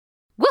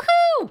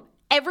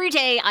Every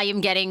day I am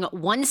getting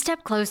one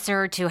step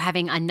closer to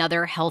having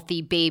another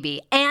healthy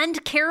baby,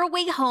 and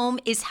Caraway Home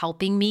is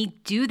helping me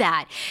do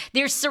that.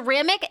 Their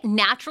ceramic,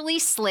 naturally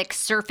slick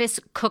surface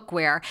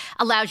cookware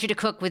allows you to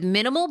cook with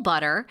minimal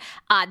butter.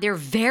 They're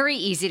very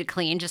easy to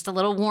clean, just a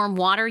little warm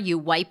water, you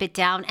wipe it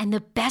down. And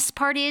the best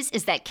part is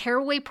that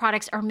Caraway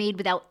products are made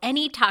without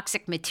any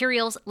toxic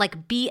materials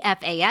like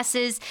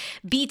BFASs,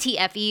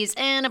 BTFEs,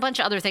 and a bunch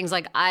of other things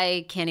like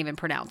I can't even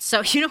pronounce.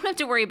 So you don't have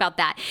to worry about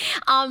that.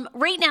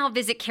 Right now,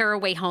 visit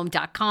carawayhome.com/TSFS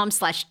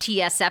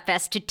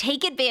to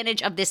take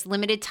advantage of this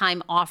limited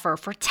time offer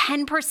for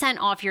 10%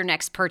 off your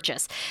next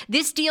purchase.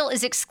 This deal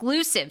is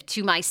exclusive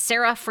to my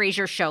Sarah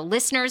Fraser Show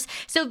listeners.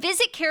 So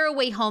visit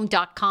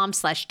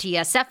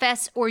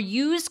carawayhome.com/TSFS or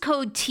use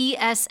code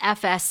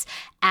TSFS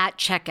at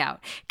checkout.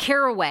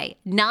 Caraway,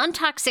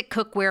 non-toxic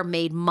cookware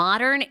made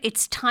modern.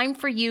 It's time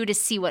for you to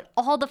see what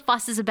all the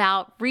fuss is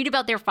about, read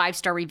about their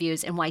 5-star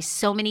reviews, and why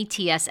so many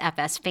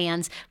TSFS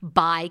fans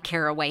buy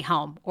Caraway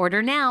Home.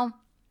 Order now.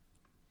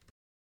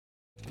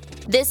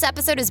 This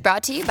episode is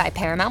brought to you by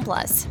Paramount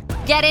Plus.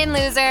 Get in,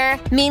 loser!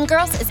 Mean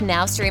Girls is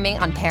now streaming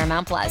on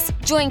Paramount Plus.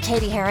 Join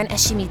Katie Heron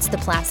as she meets the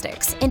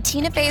plastics in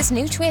Tina Fey's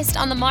new twist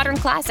on the modern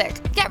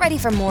classic. Get ready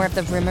for more of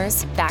the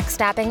rumors,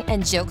 backstabbing,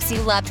 and jokes you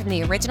loved from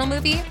the original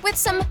movie with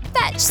some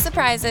fetch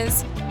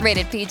surprises.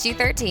 Rated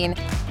PG-13.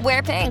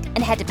 Wear pink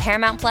and head to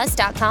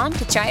ParamountPlus.com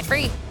to try it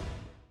free.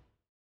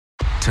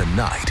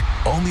 Tonight,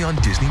 only on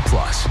Disney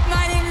Plus.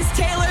 My name is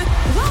Taylor.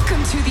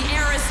 Welcome to the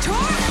Eras Tour.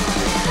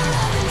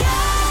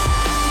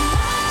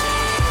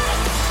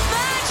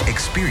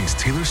 Experience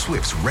Taylor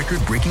Swift's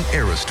record-breaking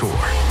Eras Tour.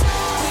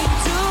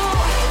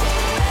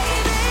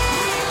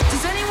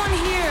 Does anyone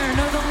here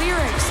know the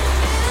lyrics?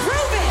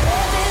 Prove it!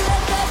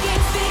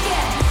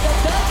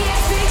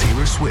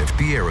 Taylor Swift,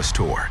 the Eras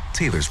Tour,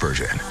 Taylor's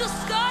version.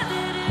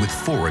 With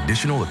 4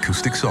 additional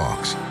acoustic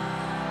songs.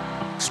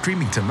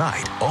 Streaming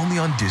tonight, only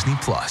on Disney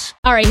Plus.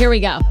 All right, here we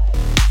go.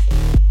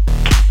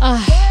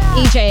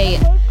 EJ,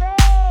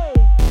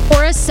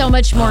 pour us so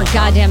much more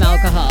goddamn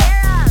alcohol.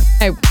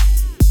 Hey,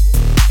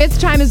 it's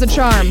time is a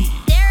charm.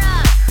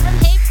 Sarah from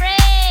Hey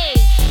Frage.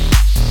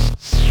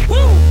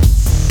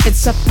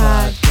 It's a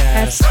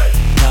podcast.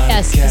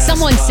 Yes,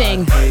 someone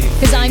sing,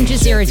 because I'm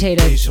just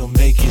irritated. She'll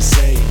make you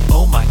say,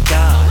 oh my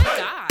God.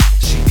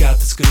 She got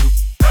the scoop.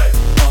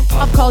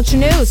 Pop culture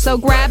news, so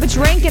grab a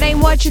drink, it ain't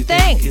what you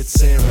think. It's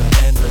Sarah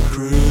and the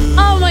crew.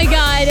 Oh my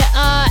God.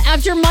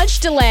 After much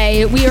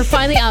delay, we are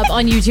finally up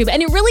on YouTube.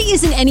 And it really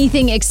isn't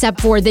anything except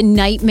for the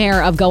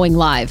nightmare of going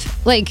live.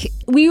 Like,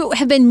 we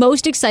have been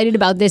most excited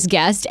about this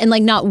guest, and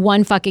like not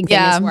one fucking thing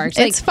has worked.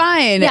 Like, It's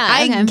fine. Yeah,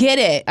 I okay. get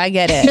it.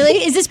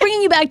 Really? Is this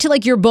bringing you back to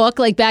like your book,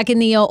 like back in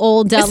the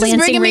old This is Lansing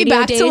bringing me radio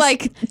back days? to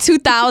like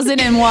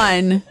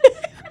 2001.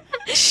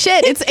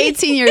 Shit, it's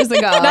 18 years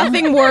ago.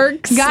 Nothing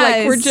works. Like,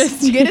 Guys, we're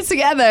just get it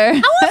together.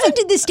 How often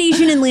did the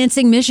station in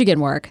Lansing, Michigan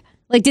work?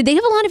 Like, did they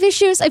have a lot of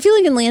issues? I feel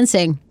like in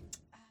Lansing.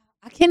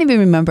 I can't even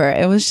remember.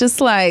 It was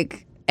just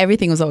like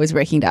everything was always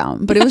breaking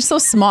down, but it was so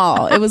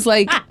small. It was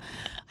like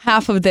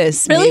half of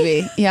this, Really?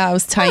 maybe. Yeah, it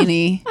was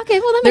tiny. Okay,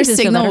 well, that Their makes us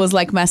feel signal better. was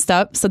like messed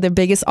up, so their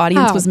biggest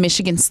audience Oh. was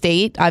Michigan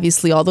State.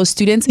 Obviously, all those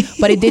students,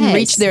 but it didn't Yes.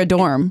 reach their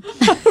dorm.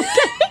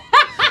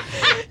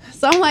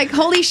 So I'm like,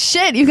 holy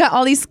shit, you got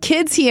all these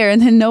kids here,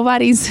 and then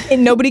nobody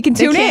can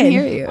tune can't in.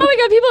 hear you. Oh my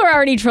God, people are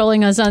already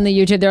trolling us on the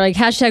YouTube. They're like,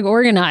 hashtag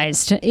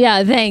organized.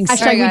 Yeah, thanks.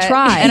 Sorry, guys.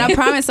 And I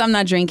promise I'm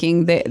not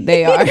drinking.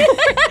 They are.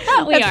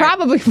 That's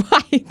Probably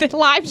why the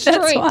live stream.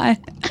 That's why.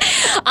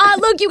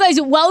 Look, you guys,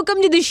 welcome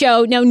to the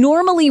show. Now,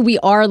 normally we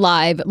are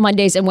live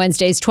Mondays and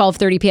Wednesdays,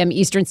 12:30 p.m.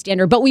 Eastern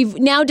Standard, but we've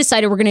now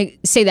decided we're going to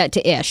say that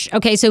to ish.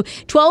 Okay, so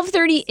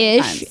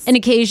 12:30-ish, and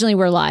occasionally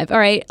we're live, all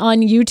right,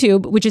 on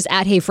YouTube, which is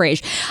at Hey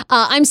Frage.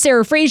 I'm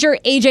Sarah Fraser.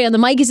 AJ on the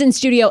mic is in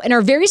studio, and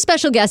our very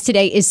special guest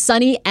today is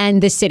Sunni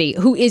and the City,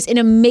 who is an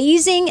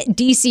amazing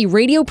DC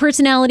radio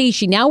personality.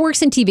 She now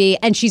works in TV,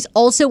 and she's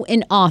also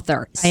an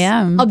author. I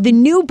am. Of the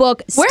new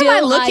book, Where Still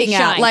am I looking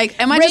at? Shine. Like,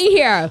 am I right just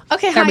here?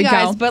 Okay, There hi we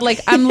guys, go. but like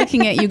I'm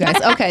looking at you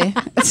guys. Okay,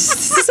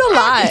 this is a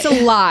lot. It's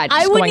a lot.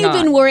 I wouldn't going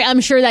even on. worry.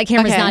 I'm sure that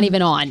camera's Okay. not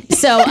even on.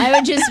 So I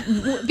would just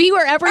be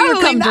wherever you're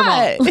Probably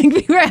comfortable. not.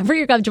 Be wherever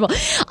you're comfortable.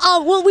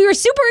 Well, we were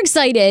super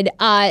excited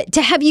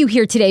to have you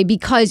here today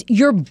because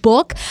your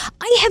book,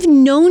 I have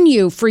known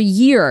you for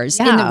years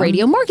in the Yeah.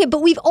 radio market,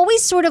 but we've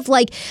always sort of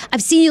like,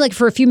 I've seen you like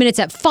for a few minutes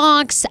at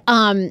Fox.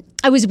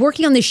 I was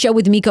working on this show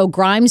with Miko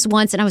Grimes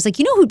once, and I was like,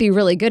 you know who'd be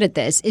really good at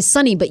this is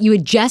Sunni, but you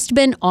had just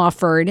been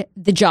offered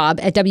the job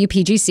at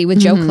WPGC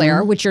with Joe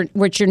Claire, which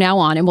you're now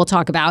on, and we'll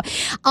talk about.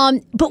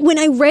 But when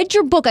I read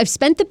your book, I've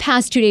spent the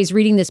past 2 days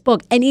reading this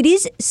book, and it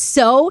is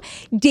so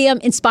damn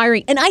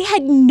inspiring. And I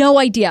had no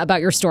idea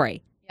about your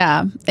story.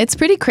 Yeah, it's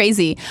pretty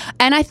crazy.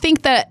 And I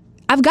think that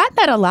I've gotten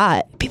that a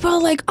lot. People are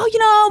like,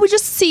 oh, we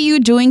just see you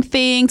doing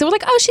things. And we're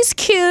like, oh, she's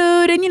cute.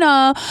 And,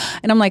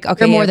 and I'm like,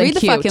 okay, You're more than read the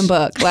cute. fucking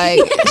book. Like,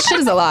 shit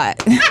is a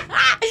lot.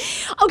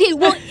 Okay,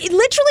 well,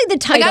 literally the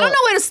title. Like, I don't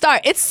know where to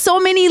start. It's so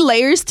many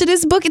layers to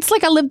this book. It's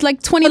like I lived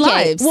like 20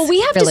 lives. Well,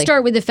 we have to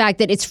start with the fact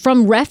that it's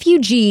from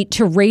refugee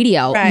to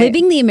radio,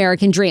 living the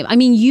American dream. I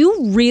mean,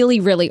 you really,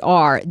 really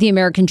are the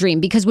American dream,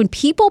 because when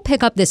people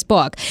pick up this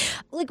book,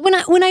 like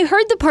when I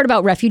heard the part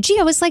about refugee,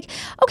 I was like,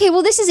 okay,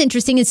 well, this is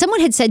interesting. And someone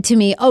had said to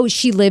me, oh,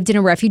 she lived in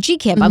a refugee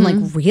camp. I'm like,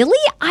 really?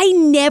 I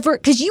never,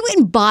 because you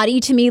embody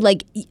to me,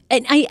 like,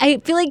 and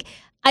I feel like,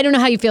 I don't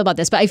know how you feel about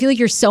this, but I feel like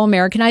you're so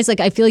Americanized.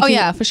 Like, I feel like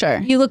yeah, for sure.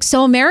 You look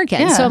so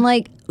American. Yeah. So I'm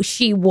like,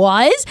 she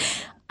was?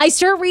 I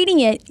start reading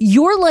it.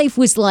 Your life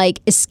was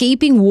like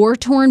escaping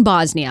war-torn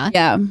Bosnia.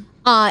 Yeah.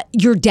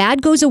 Your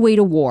dad goes away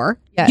to war.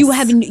 Yes.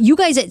 You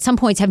guys at some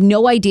points have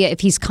no idea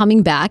if he's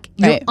coming back.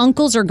 Your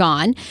uncles are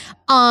gone.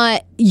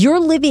 You're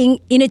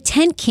living in a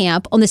tent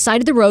camp on the side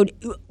of the road,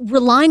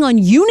 relying on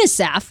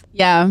UNICEF.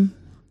 Yeah.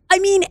 I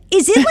mean,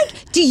 is it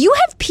like, do you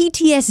have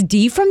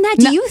PTSD from that?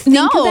 Do you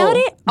think about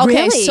it? Okay,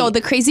 Really? so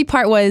the crazy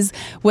part was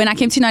when I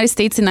came to the United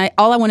States and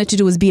all I wanted to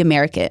do was be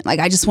American.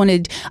 Like, I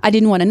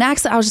didn't want an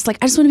accent. I was just like,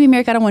 I just want to be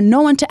American. I don't want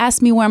no one to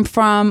ask me where I'm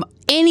from,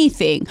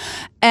 anything.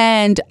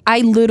 And I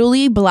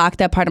literally blocked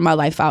that part of my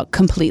life out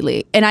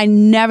completely. And I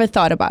never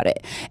thought about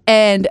it.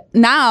 And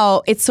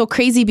now it's so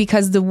crazy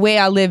because the way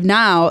I live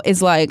now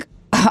is like,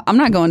 I'm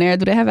not going there.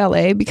 Do they have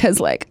LA?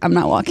 Because like, I'm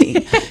not walking,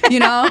 you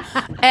know?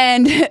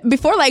 And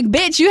before, like,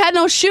 bitch, you had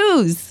no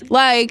shoes.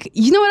 Like,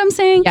 you know what I'm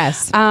saying?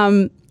 Yes.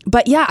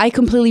 But yeah, I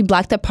completely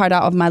blocked that part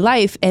out of my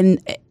life. And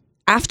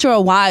after a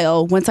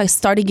while, once I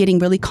started getting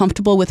really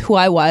comfortable with who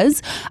I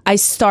was, I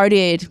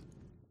started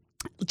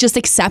just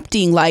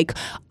accepting like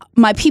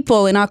my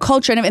people and our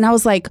culture. And I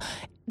was like,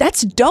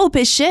 that's dope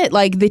as shit.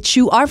 Like, that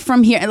you are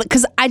from here.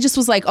 Because I just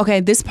was like,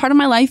 okay, this part of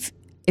my life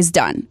is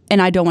done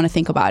and I don't want to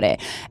think about it.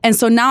 And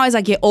so now as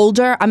I get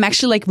older, I'm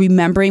actually like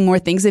remembering more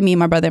things that me and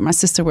my brother and my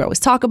sister would always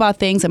talk about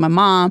things, and my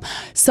mom.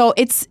 So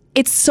it's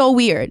so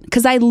weird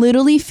because I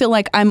literally feel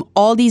like I'm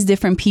all these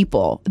different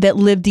people that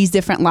live these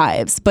different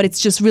lives, but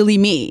it's just really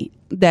me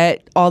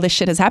that all this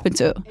shit has happened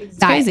to. It's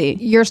crazy.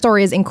 Your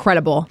story is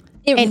incredible.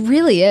 It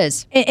really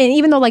is. And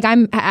even though like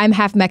I'm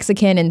half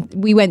Mexican, and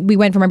we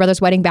went for my brother's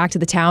wedding back to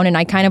the town, and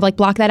I kind of like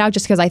blocked that out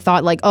just because I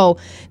thought like, oh,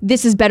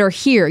 this is better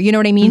here. You know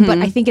what I mean? But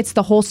I think it's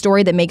the whole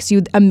story that makes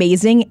you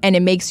amazing, and it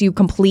makes you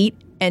complete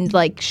and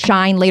like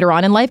shine later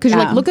on in life, because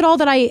you're like, look at all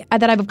that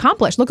I've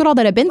accomplished. Look at all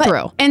that I've been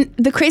through. And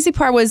the crazy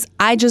part was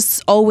I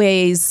just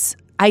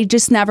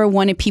never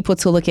wanted people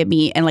to look at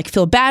me and like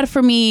feel bad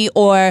for me,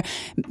 or,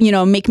 you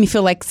know, make me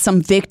feel like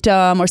some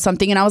victim or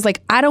something. And I was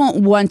like, I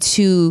don't want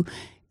to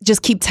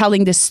just keep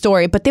telling this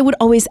story. But they would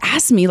always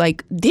ask me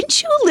like,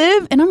 didn't you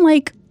live? And I'm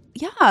like,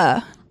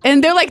 yeah.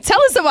 And they're like, tell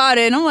us about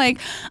it. And I'm like,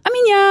 I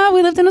mean, yeah,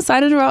 we lived on the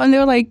side of the road. And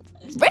they're like,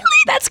 really?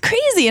 That's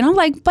crazy. And I'm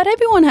like, but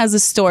everyone has a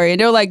story.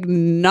 And they're like,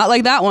 not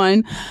like that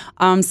one.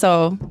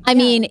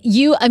 Okay,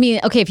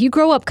 if you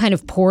grow up kind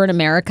of poor in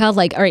America,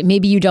 like, all right,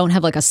 maybe you don't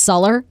have like a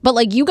cellar, but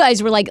like you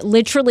guys were like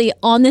literally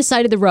on the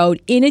side of the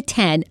road in a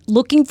tent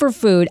looking for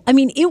food. I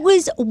mean, it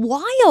was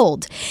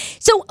wild.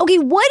 So, okay,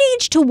 what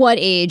age to what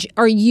age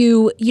are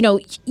you,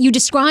 you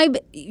describe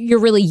your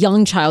really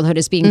young childhood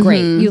as being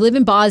great. You live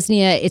in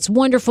Bosnia. It's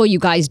wonderful. You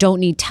guys don't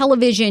need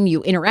television.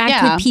 You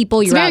interact with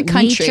people. You're out in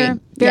nature.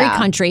 Very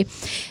country.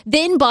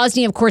 Then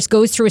Bosnia, of course,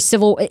 goes through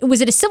was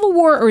it a civil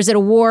war or is it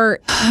a war?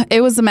 It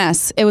was a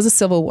mess. It was a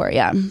civil war,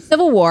 yeah.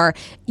 Civil war.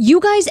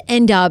 You guys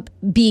end up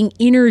being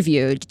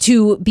interviewed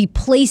to be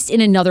placed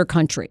in another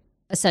country,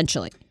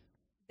 essentially.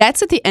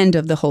 That's at the end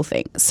of the whole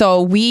thing.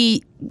 So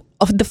the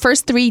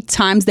first 3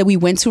 times that we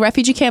went to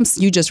refugee camps,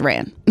 you just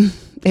ran.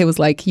 It was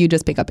like, you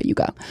just pick up and you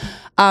go.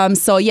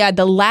 So yeah,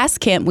 the last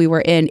camp we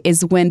were in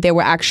is when they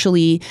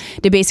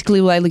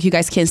basically were like, look, you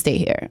guys can't stay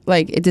here.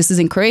 Like, this is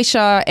in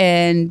Croatia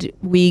and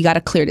we got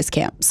to clear this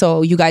camp.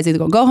 So you guys either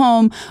gonna go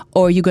home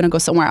or you're gonna go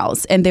somewhere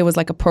else. And there was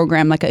like a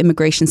program, like an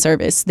immigration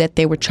service that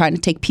they were trying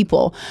to take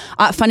people.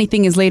 Funny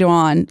thing is later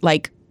on,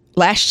 like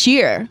last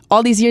year,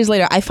 all these years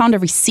later, I found a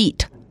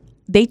receipt.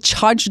 They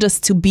charged us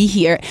to be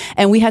here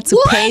and we had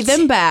to pay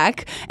them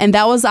back. And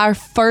that was our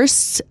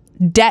first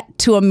debt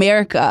to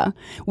America.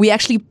 We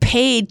actually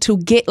paid to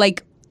get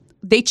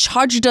they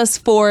charged us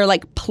for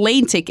like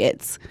plane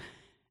tickets.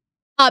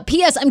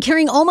 P.S. I'm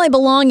carrying all my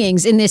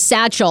belongings in this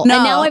satchel, and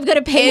now I've got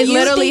to pay. It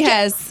literally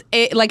has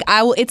it. Like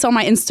it's on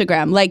my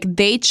Instagram. Like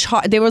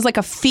there was like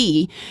a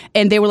fee,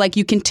 and they were like,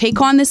 you can take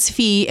on this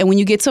fee, and when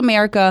you get to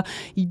America,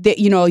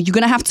 you're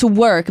gonna have to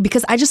work.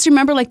 Because I just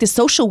remember like the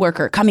social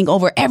worker coming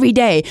over every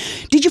day.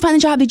 Did you find a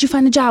job? Did you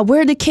find a job?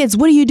 Where are the kids?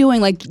 What are you doing?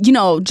 Like and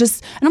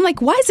I'm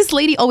like, why is this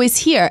lady always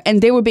here?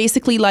 And they were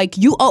basically like,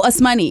 you owe us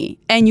money,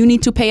 and you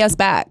need to pay us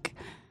back.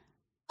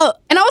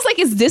 And I was like,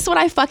 is this what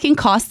I fucking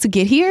cost to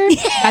get here?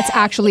 That's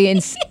actually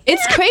it's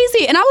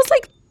crazy. And I was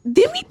like,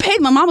 didn't we pay?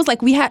 My mom was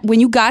like, when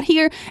you got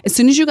here, as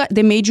soon as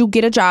they made you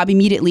get a job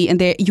immediately, and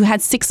you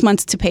had 6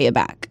 months to pay it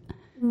back.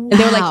 Wow. And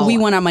they were like, we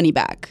want our money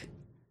back.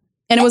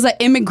 And it was an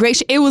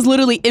immigration. It was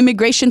literally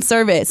immigration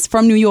service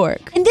from New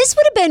York. And this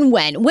would have been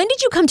when? When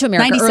did you come to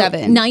America?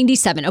 97.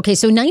 97. Okay,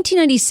 so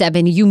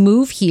 1997, you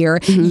move here.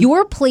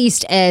 You're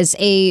placed as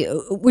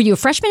were you a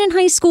freshman in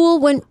high school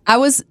when? I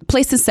was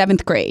placed in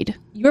 7th grade.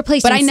 You were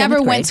placed but in I never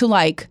 7th went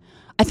grade. to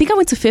I think I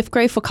went to 5th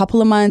grade for a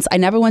couple of months. I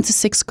never went to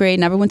 6th grade,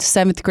 never went to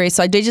 7th grade.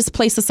 So they just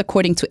placed us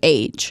according to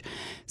age.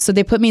 So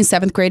they put me in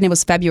 7th grade and it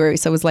was February.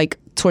 So it was like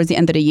towards the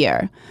end of the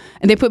year.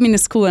 And they put me in the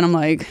school and I'm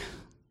like...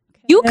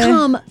 You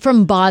come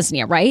from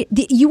Bosnia, right?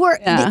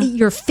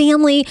 Your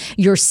family,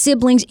 your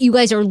siblings, you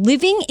guys are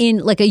living in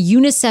like a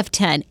UNICEF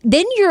tent.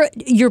 Then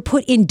you're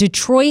put in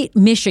Detroit,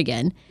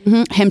 Michigan.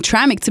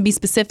 Hamtramck, to be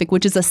specific,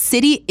 which is a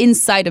city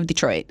inside of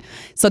Detroit.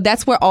 So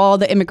that's where all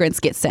the immigrants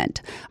get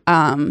sent.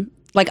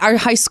 Like our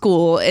high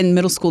school and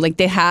middle school, like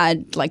they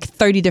had like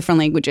 30 different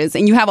languages.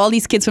 And you have all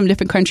these kids from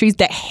different countries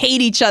that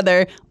hate each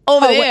other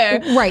over there.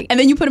 Right. And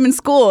then you put them in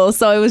school.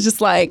 So it was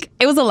just like,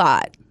 it was a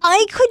lot.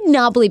 I could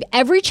not believe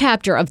every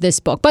chapter of this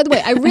book. By the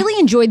way, I really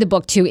enjoyed the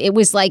book too. There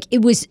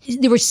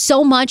was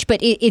so much, but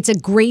it's a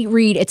great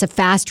read. It's a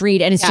fast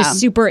read, and it's just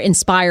super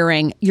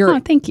inspiring. Your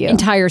thank you.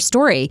 entire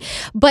story.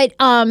 But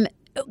God,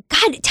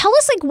 tell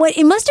us what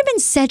it must have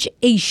been such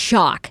a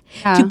shock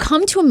to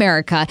come to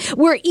America,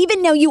 where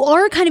even now you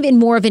are kind of in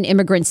more of an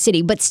immigrant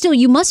city, but still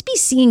you must be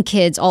seeing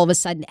kids all of a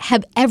sudden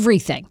have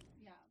everything.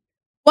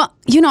 Well,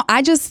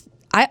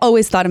 I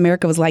always thought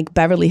America was like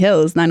Beverly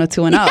Hills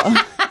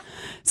 90210.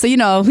 So,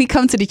 we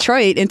come to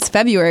Detroit. It's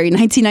February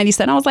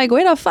 1997. I was like,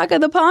 where the fuck are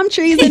the palm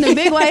trees and the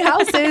big white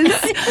houses? And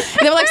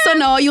they were like, so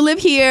no, you live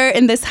here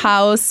in this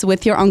house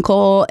with your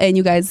uncle and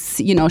you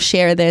guys,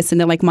 share this. And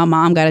they're like, my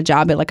mom got a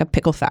job at like a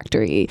pickle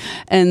factory.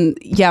 And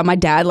yeah, my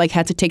dad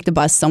had to take the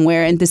bus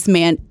somewhere. And this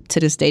man to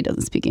this day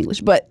doesn't speak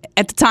English. But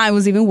at the time it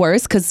was even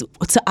worse because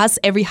to us,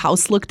 every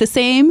house looked the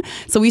same.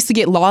 So we used to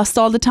get lost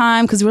all the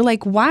time because we're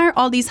like, why are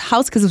all these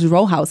houses? Because it was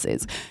row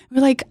houses.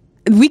 We're like,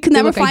 we could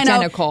never find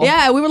identical. out.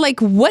 Yeah, we were like,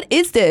 what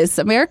is this?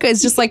 America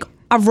is just like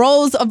a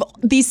rows of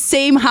these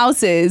same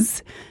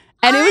houses.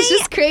 And it was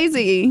just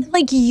crazy. It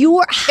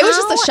was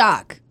just a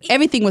shock.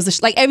 Everything was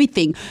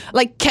everything.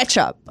 Like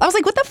ketchup. I was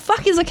like, what the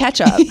fuck is a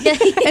ketchup?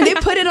 And they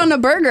put it on a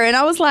burger. And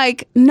I was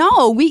like,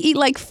 no, we eat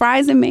like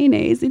fries and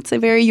mayonnaise. It's a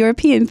very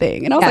European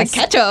thing. And I was like,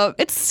 ketchup?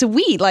 It's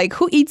sweet. Like,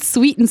 who eats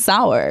sweet and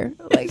sour?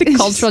 Like the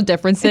cultural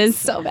differences. It's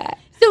so bad.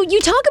 So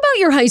you talk about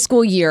your high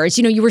school years.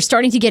 You were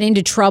starting to get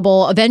into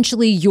trouble.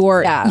 Eventually,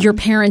 your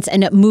parents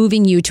end up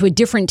moving you to a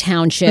different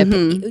township,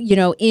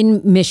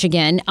 in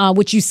Michigan,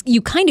 which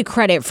you kind of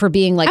credit for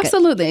being like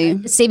absolutely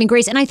a saving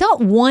grace. And I thought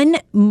one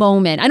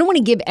moment, I don't want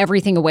to give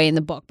everything away in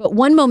the book, but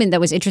one moment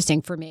that was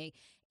interesting for me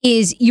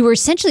is you were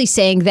essentially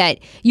saying that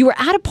you were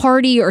at a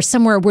party or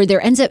somewhere where there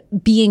ends up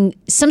being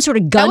some sort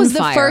of gunfire.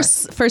 That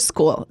was the first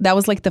school. That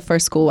was like the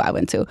first school I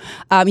went to.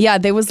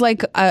 There was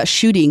like a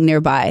shooting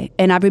nearby.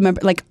 And I remember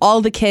like all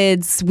the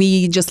kids,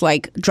 we just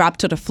like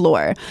dropped to the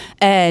floor.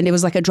 And it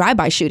was like a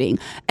drive-by shooting.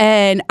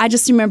 And I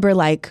just remember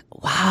like,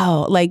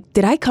 wow, like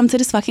did I come to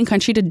this fucking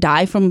country to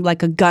die from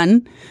like a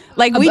gun?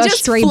 Like we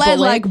just fled bullet.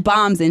 Like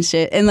bombs and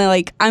shit. And then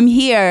like I'm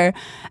here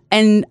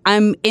and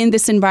I'm in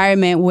this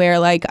environment where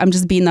like I'm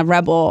just being a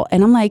rebel.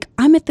 And I'm like,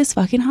 I'm at this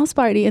fucking house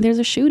party and there's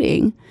a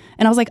shooting.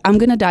 And I was like, I'm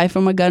going to die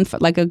from a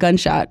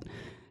gunshot.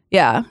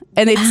 Yeah.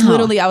 And it's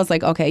literally, I was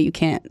like, okay, you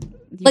can't.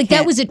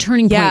 That was a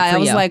turning point for you. Yeah, I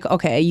was like,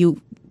 okay,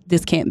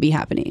 this can't be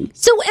happening.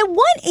 So at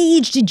what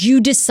age did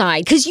you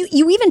decide, because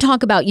you even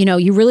talk about,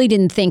 you really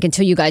didn't think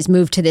until you guys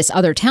moved to this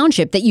other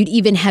township that you'd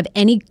even have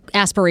any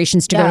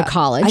aspirations to go to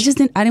college? I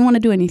didn't want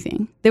to do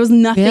anything. There was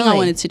nothing I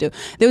wanted to do.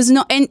 There was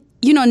no, and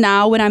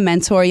now when I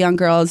mentor young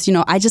girls,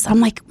 I'm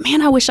like,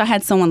 man, I wish I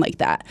had someone like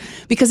that.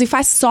 Because if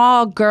I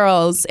saw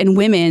girls and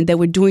women that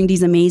were doing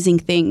these amazing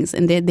things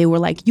and they were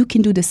like, you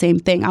can do the same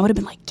thing, I would have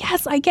been like,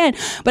 yes, I can.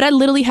 But I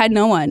literally had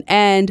no one.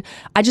 And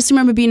I just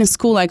remember being in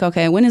school like,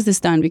 okay, when is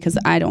this done? Because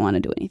I don't want to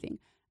do anything.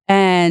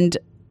 And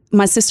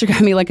my sister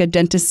got me like a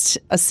dentist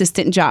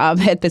assistant job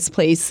at this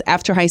place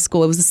after high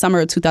school. It was the summer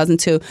of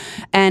 2002.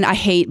 And I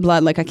hate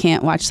blood. Like I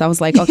can't watch. So I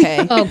was like,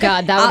 okay. Oh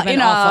God, that would have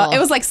been awful. It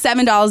was like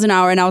 $7 an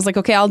hour. And I was like,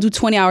 okay, I'll do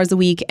 20 hours a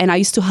week. And I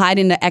used to hide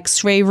in the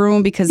x-ray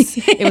room because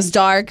it was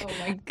dark.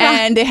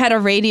 And they had a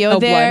radio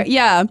there. Blood.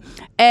 Yeah.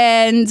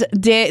 And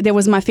there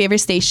was my favorite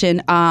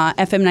station,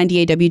 FM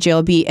 98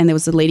 WJLB. And there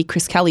was a lady,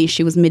 Chris Kelly.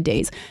 She was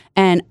middays.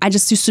 And I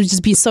just used to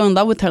just be so in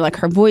love with her, like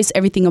her voice,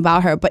 everything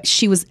about her. But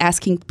she was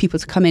asking people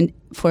to come in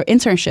for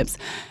internships.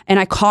 And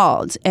I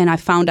called and I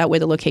found out where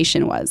the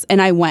location was.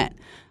 And I went.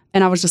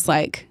 And I was just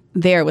like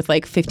there with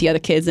like 50 other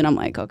kids. And I'm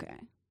like, okay.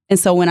 And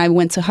so when I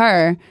went to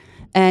her,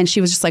 and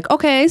she was just like,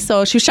 okay.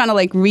 So she was trying to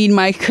like read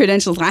my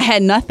credentials. I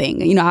had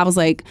nothing. I was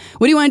like,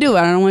 what do you want to do?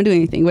 I don't want to do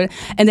anything.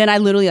 And then I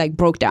literally like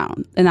broke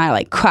down and I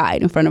like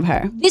cried in front of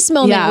her. This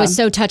moment was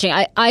so touching.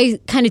 I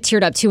kind of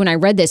teared up too when I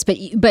read this,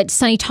 but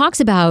Sunni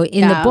talks about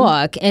in the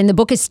book, and the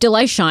book is Still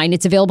I Shine.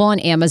 It's available on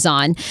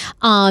Amazon.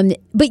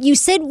 But you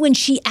said when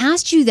she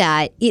asked you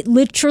that, it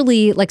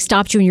literally like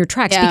stopped you in your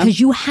tracks because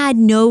you had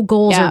no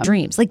goals or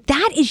dreams. Like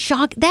that is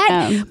shock.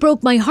 That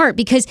broke my heart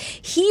because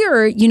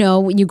here,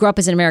 when you grow up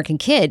as an American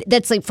kid,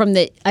 that's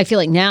like I feel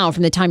like now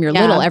from the time you're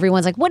little,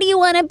 everyone's like, what do you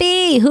want to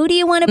be? Who do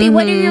you want to be?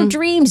 What are your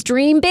dreams?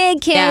 Dream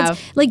big, kids. Yeah.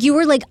 Like you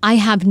were like, I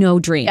have no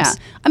dreams. Yeah.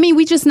 I mean,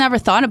 we just never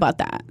thought about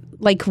that.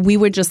 Like we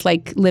were just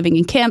like living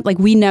in camp. Like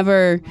we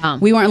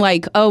weren't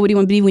like, oh, what do you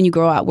want to be when you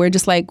grow up? We're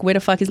just like, where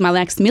the fuck is my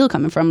next meal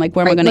coming from? Like,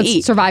 where am I going to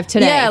eat? Survive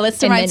today. Yeah, let's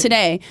survive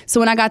today.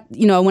 So when I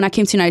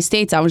came to the United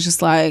States, I was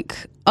just like,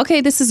 okay,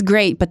 this is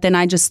great. But then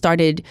I just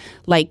started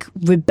like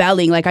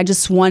rebelling. Like I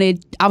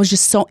was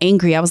just so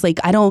angry. I was like,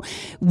 I don't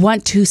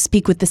want to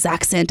speak with this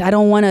accent. I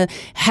don't want to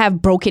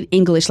have broken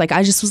English. Like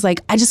I just was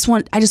like, I just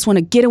want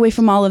to get away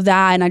from all of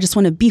that. And I just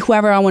want to be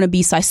whoever I want to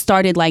be. So I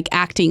started like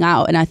acting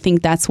out. And I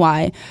think that's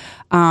why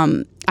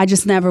I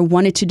just never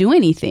wanted to do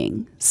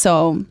anything.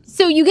 So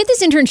you get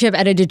this internship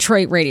at a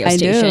Detroit radio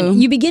station. Do.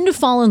 You begin to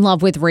fall in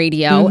love with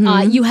radio.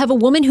 You have a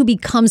woman who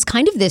becomes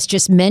kind of this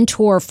just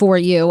mentor for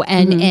you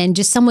and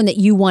just someone that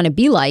you want to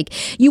be like.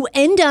 You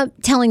end up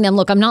telling them,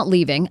 look, I'm not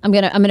leaving. I'm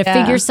gonna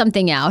figure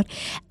something out.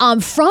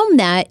 From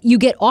that, you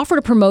get offered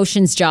a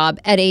promotions job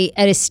at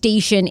a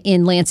station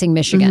in Lansing,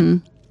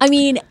 Michigan. I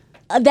mean,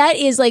 that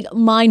is like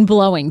mind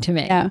blowing to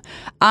me. Yeah.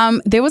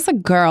 There was a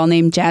girl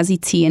named Jazzy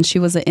T, and she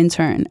was an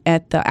intern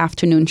at the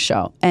afternoon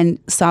show. And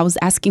so I was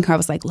asking her, I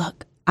was like,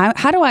 look,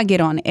 how do I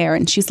get on air?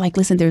 And she's like,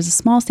 listen, there's a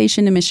small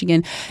station in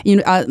Michigan,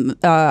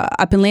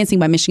 up in Lansing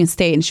by Michigan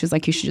State. And she was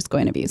like, you should just go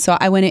interview. So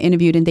I went and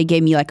interviewed, and they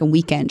gave me like a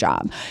weekend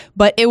job.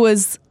 But it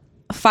was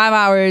 5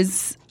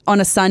 hours on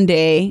a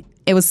Sunday.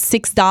 It was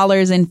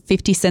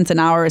 $6.50 an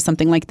hour or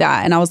something like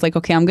that. And I was like,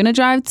 okay, I'm going to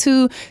drive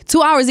 2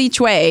 hours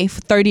each way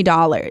for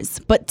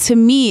 $30. But to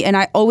me, and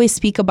I always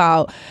speak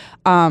about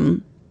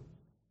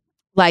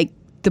like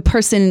the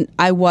person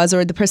I was,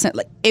 or the person,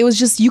 like, it was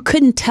just, you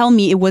couldn't tell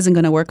me it wasn't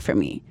going to work for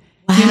me.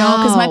 Wow. You know,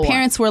 because my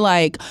parents were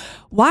like,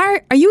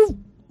 why are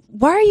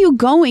you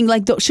going?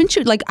 Like, shouldn't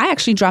you? Like, I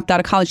actually dropped out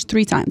of college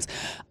 3 times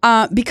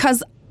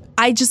because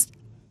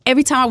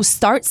every time I would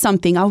start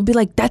something, I would be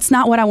like, that's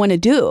not what I want to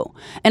do.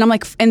 And I'm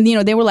like, and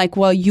they were like,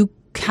 well, you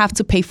have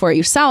to pay for it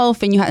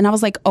yourself. And I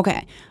was like,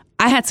 okay,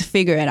 I had to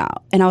figure it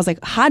out. And I was like,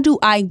 how do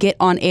I get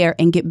on air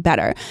and get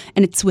better?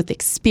 And it's with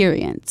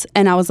experience.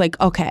 And I was like,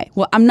 okay,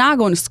 well, I'm not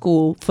going to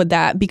school for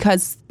that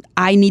because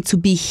I need to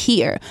be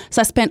here.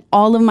 So I spent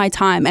all of my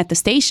time at the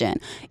station,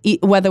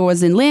 whether it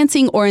was in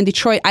Lansing or in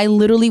Detroit. I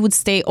literally would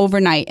stay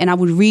overnight, and I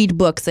would read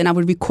books, and I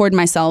would record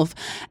myself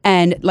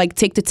and like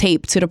take the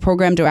tape to the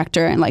program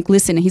director and like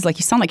listen. And he's like,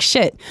 you sound like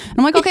shit. And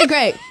I'm like, okay,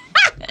 great.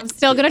 I'm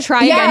still going to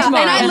try again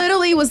tomorrow. And I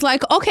literally was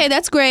like, okay,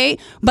 that's great.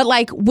 But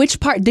like, which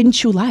part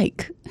didn't you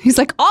like? He's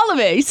like, all of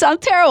it. You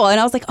sound terrible. And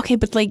I was like, okay,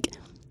 but like,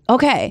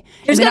 okay.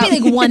 There's going to be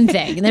like one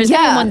thing. And there's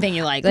going to be one thing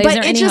you like. But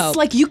it's just hope?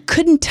 Like, you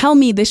couldn't tell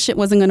me this shit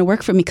wasn't going to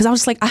work for me because I was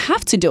just like, I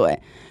have to do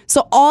it.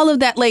 So all of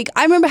that, like,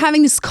 I remember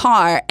having this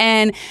car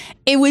and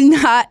it would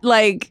not,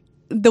 like,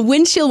 the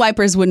windshield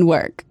wipers wouldn't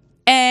work.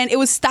 And it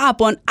would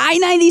stop on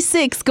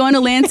I-96 going to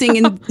Lansing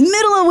in the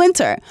middle of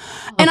winter.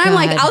 And I'm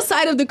like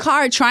outside of the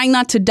car trying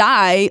not to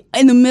die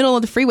in the middle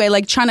of the freeway,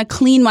 like trying to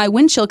clean my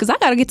windshield because I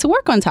got to get to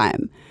work on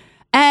time.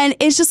 And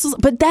it's just,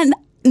 but then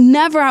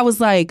never I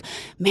was like,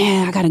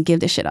 man, I got to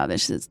give this shit out. I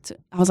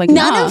was like,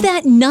 none of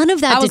that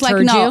I was like,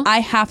 no, you? I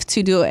have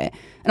to do it.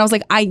 And I was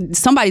like,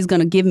 somebody's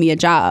going to give me a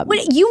job.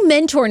 But you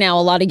mentor now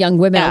a lot of young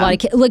women, a lot of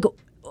kids. Like,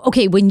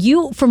 okay,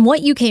 from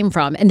what you came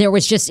from, and there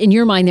was just, in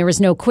your mind, there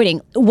was no quitting.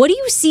 What do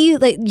you see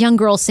like young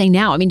girls say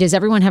now? I mean, does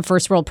everyone have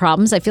first world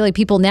problems? I feel like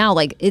people now,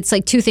 like, it's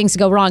like 2 things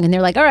go wrong, and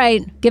they're like, all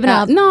right, giving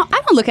up. No,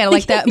 I don't look at it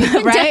like that,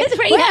 right?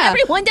 Right? Yeah,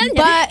 everyone does.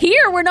 But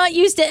here, we're not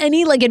used to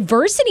any like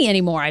adversity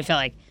anymore, I feel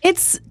like.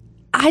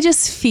 I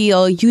just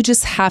feel you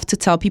just have to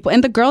tell people.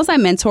 And the girls I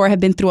mentor have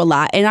been through a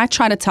lot. And I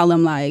try to tell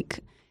them, like,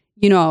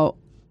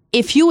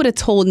 if you would have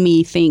told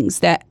me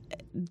things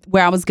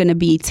where I was going to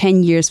be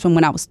 10 years from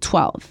when I was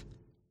 12.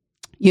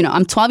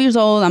 I'm 12 years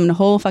old. I'm in the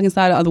whole fucking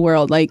side of the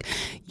world. Like,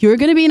 you're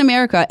going to be in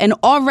America. And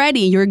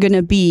already you're going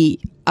to be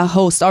a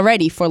host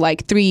already for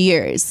like 3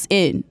 years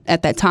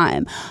at that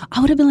time.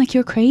 I would have been like,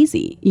 you're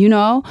crazy,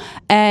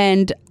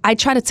 And I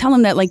try to tell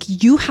them that, like,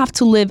 you have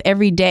to live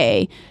every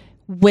day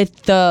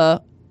with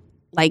the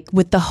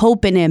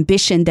hope and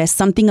ambition that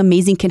something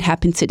amazing can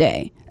happen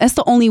today. That's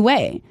the only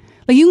way.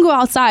 Like, you can go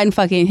outside and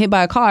fucking hit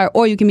by a car,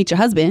 or you can meet your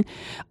husband,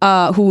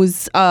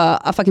 who's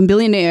a fucking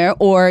billionaire,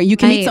 or you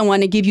can meet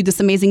someone and give you this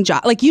amazing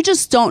job. Like, you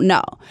just don't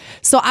know.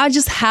 So I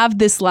just have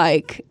this,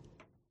 like,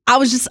 I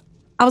was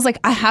like,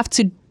 I have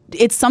to,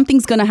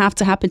 something's gonna have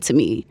to happen to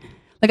me.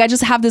 Like, I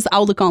just have this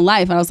outlook on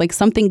life, and I was like,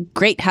 something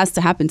great has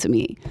to happen to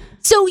me.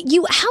 So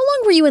how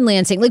long were you in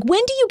Lansing? Like, when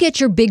do you get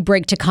your big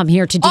break to come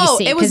here to DC? Oh,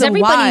 it was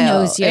everybody while.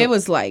 Knows you. It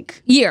was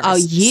like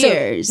years.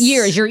 Years.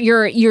 So,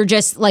 years. You're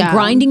just like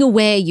grinding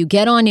away. You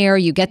get on air.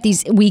 You get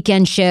these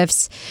weekend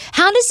shifts.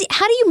 How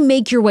do you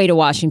make your way to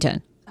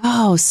Washington?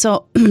 Oh,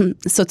 so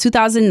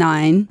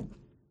 2009,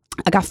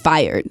 I got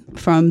fired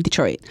from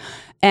Detroit,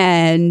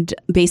 and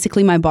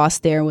basically my boss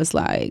there was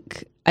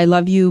like, I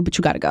love you, but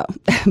you gotta go,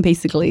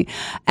 basically.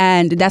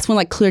 And that's when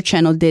like Clear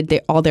Channel did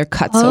all their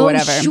cuts or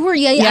whatever. Sure,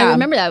 yeah. I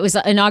remember that. It was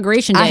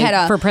inauguration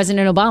day for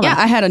President Obama. Yeah,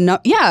 I had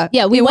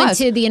we went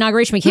to the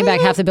inauguration. We came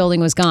back, half the building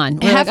was gone.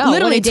 We were like,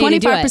 literally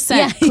 25%.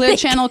 Yeah. Clear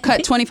Channel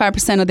cut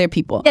 25% of their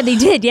people. Yeah, they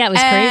did. Yeah, it was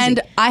crazy.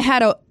 And I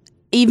had a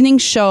evening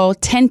show,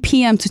 10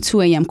 p.m. to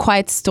 2 a.m.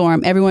 Quiet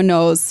Storm. Everyone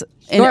knows.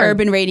 In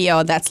urban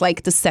radio, that's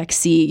like the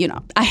sexy,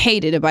 I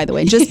hated it, by the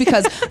way, just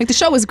because like the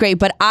show was great,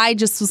 but I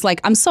just was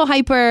like, I'm so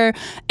hyper,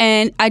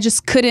 and I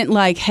just couldn't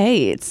like,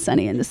 hey, it's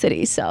sunny in the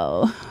city,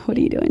 so what are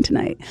you doing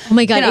tonight? Oh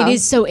my God,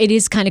 it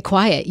is kind of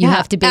quiet. You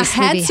have to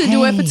basically I had to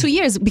do it for 2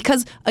 years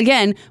because,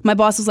 again, my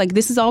boss was like,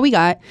 this is all we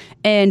got,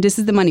 and this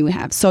is the money we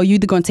have, so you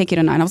either going to take it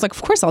or not. And I was like,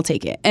 of course I'll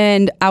take it.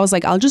 And I was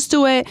like, I'll just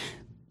do it.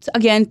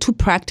 Again, to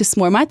practice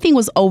more. My thing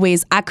was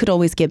always, I could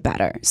always get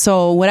better.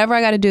 So whatever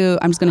I got to do,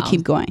 I'm just going to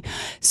keep going.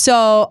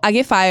 So I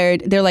get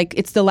fired. They're like,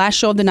 it's the last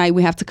show of the night.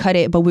 We have to cut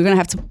it, but we're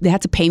going to they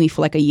had to pay me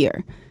for like a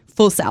year.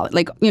 Full salary.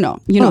 Like, you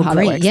know how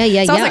that works.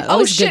 Yeah. So I was like,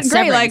 oh shit,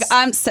 great. Like,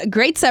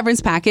 great severance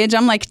package.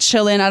 I'm like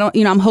chilling.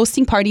 I'm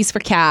hosting parties for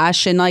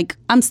cash and like,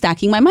 I'm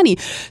stacking my money.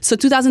 So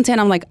 2010,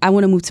 I'm like, I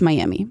want to move to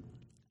Miami.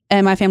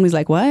 And my family's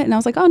like, what? And I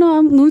was like, oh no,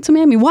 I'm moving to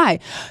Miami. Why?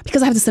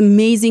 Because I have this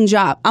amazing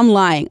job. I'm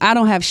lying. I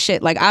don't have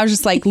shit. Like, I was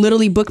just like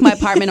literally booked my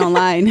apartment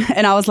online.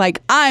 And I was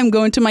like, I'm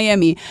going to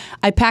Miami.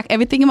 I pack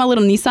everything in my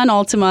little Nissan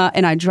Altima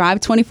and I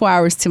drive 24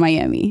 hours to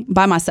Miami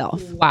by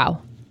myself.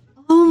 Wow.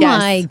 Oh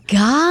my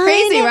God.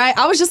 Crazy, right?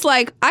 I was just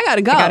like, I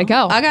gotta go. I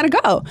gotta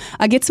go.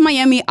 I get to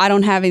Miami. I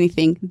don't have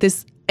anything.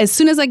 As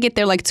soon as I get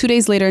there, like 2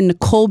 days later,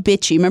 Nicole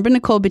Bitchy, remember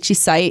Nicole Bitchy's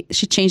site?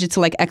 She changed it to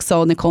like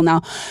XO Nicole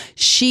now.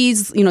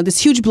 She's,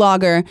 this huge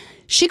blogger.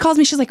 She calls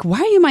me. She's like,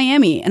 why are you in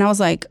Miami? And I was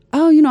like,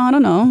 oh, I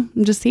don't know.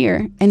 I'm just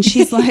here. And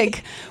she's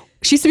like,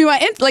 she used to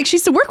be she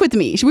used to work with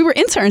me. We were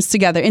interns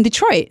together in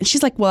Detroit. And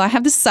she's like, well, I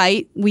have this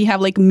site. We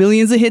have like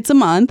millions of hits a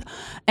month.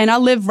 And I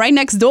live right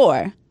next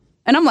door.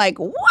 And I'm like,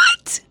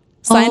 what?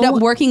 So I ended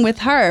up working with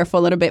her for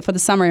a little bit for the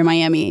summer in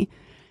Miami.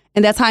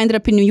 And that's how I ended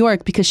up in New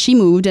York because she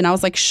moved. And I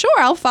was like, sure,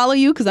 I'll follow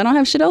you because I don't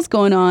have shit else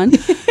going on.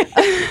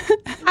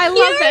 I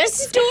love this.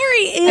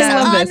 Story is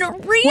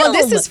unreal. Well,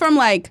 this is from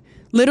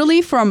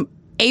literally from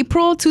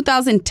April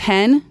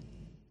 2010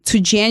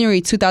 to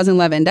January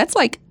 2011. That's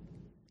like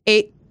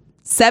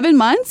 7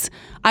 months.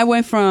 I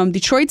went from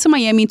Detroit to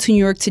Miami to New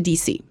York to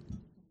DC.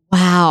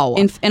 Wow.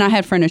 And I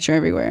had furniture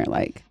everywhere.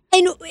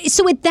 And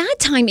so at that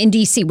time in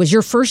DC, was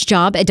your first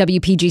job at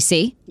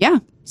WPGC? Yeah.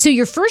 So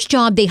your first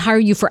job, they hire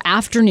you for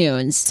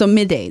afternoons. So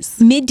middays.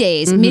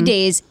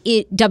 Middays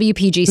at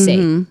WPGC.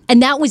 Mm-hmm.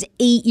 And that was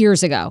 8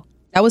 years ago.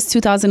 That was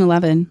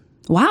 2011.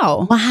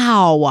 Wow.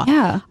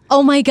 Yeah.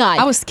 Oh my God.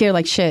 I was scared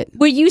like shit.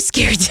 Were you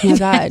scared too? Oh my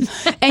God.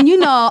 And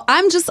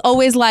I'm just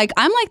always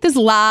I'm like this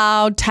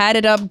loud,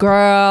 tatted up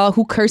girl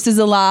who curses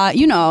a lot,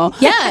 Yeah.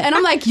 And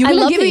I'm like, you're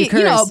gonna give me,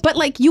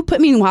 but you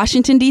put me in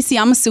Washington, DC,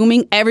 I'm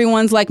assuming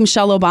everyone's like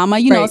Michelle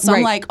Obama, so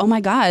I'm like, oh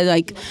my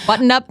God,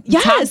 button up,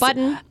 yes. top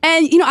button.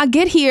 And, I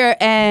get here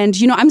and,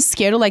 I'm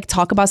scared to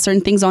talk about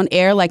certain things on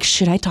air. Like,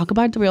 should I talk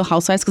about The Real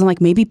Housewives? Because I'm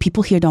like, maybe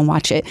people here don't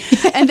watch it.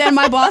 And then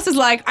my boss is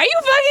like, are you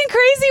fucking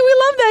crazy? We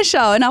love that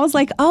show. And I was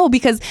like, oh,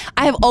 because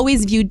I have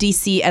always viewed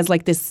DC as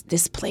like this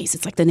place.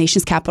 It's like the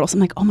nation's capital. So I'm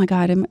like, oh my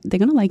God, they're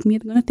gonna like me.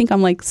 They're gonna think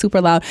I'm like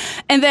super loud.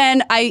 And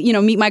then I,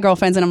 meet my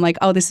girlfriends and I'm like,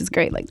 oh, this is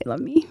great. Like they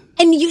love me.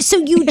 And you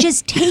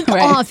just take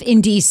off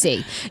in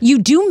DC. You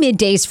do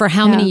middays for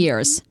how many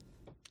years?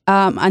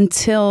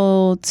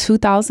 Until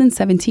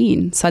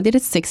 2017. So I did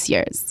it 6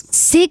 years.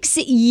 6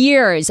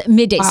 years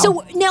midday. Wow.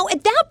 So now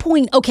at that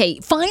point, okay,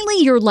 finally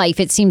your life,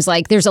 it seems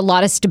like there's a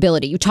lot of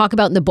stability. You talk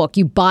about in the book,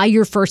 you buy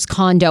your first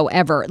condo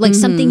ever, like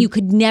something you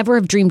could never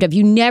have dreamed of.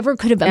 You never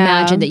could have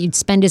imagined that you'd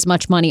spend as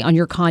much money on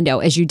your condo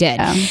as you did.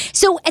 Yeah.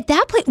 So at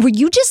that point, were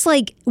you just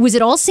was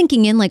it all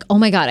sinking in like, oh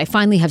my God, I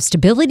finally have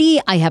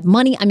stability. I have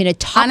money. I'm in a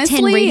top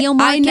 10 radio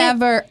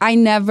market. I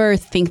never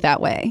think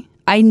that way.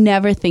 I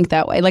never think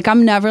that way. Like,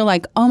 I'm never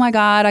like, oh my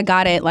God, I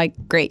got it. Like,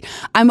 great.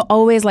 I'm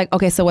always like,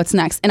 okay, so what's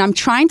next? And I'm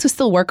trying to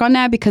still work on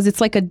that because it's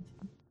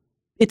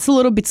it's a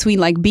little between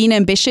like being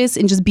ambitious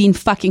and just being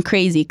fucking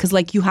crazy. Cause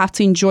you have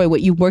to enjoy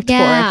what you worked for,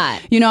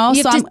 You have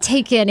to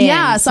take it in.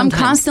 Yeah. So I'm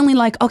constantly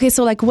like, okay,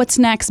 so what's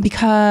next?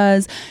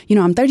 Because,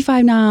 I'm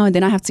 35 now and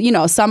then I have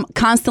to, so I'm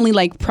constantly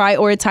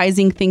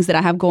prioritizing things that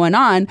I have going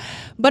on,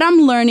 but I'm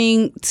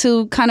learning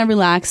to kind of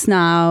relax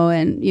now.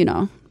 And,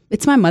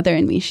 it's my mother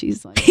in me.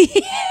 She's like,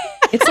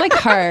 it's like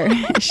her.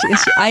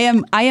 I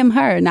am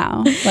her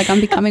now.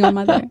 I'm becoming my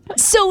mother.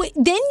 So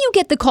then you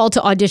get the call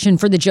to audition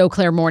for the Joe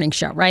Claire morning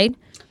show, right?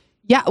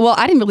 Yeah, well,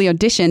 I didn't really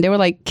audition. They were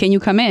like, can you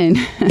come in?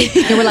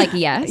 They were like,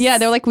 yes. Yeah,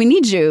 they were like, we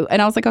need you.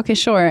 And I was like, okay,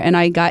 sure. And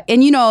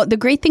the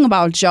great thing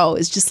about Joe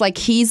is just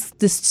he's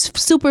this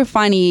super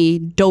funny,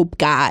 dope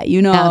guy,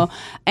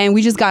 and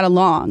we just got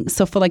along.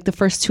 So for the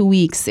first 2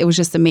 weeks, it was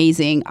just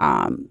amazing.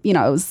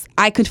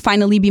 I could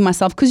finally be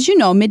myself because,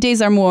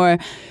 middays are more,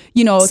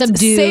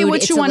 subdued. Say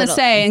what you want to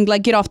say and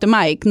get off the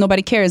mic.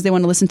 Nobody cares. They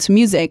want to listen to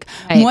music.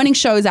 Right. Morning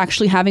show is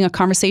actually having a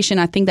conversation.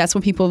 I think that's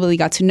when people really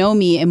got to know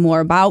me and more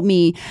about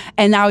me.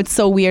 And now it's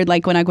so weird.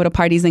 Like when I go to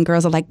parties and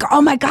girls are like,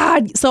 oh my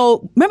God.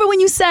 So remember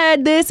when you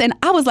said this? And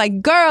I was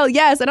like, girl,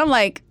 yes. And I'm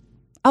like,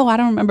 oh, I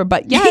don't remember,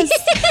 but yes,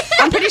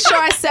 I'm pretty sure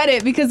I said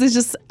it because it's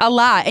just a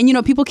lot. And, you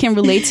know, people can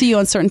relate to you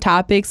on certain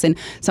topics and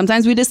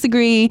sometimes we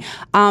disagree.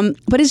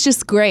 But it's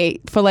just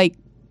great for like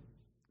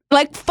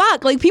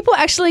fuck, like people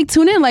actually like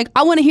tune in. Like,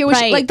 I want to hear what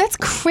she, like, that's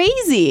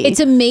crazy.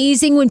 It's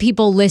amazing when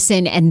people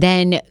listen and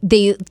then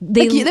they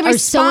are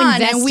so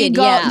invested. And we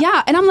go,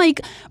 yeah. And I'm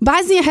like,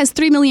 Bosnia has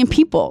 3 million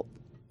people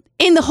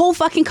in the whole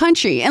fucking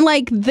country. And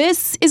like,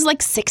 this is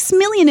like 6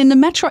 million in the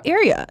metro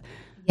area.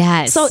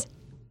 Yes. So,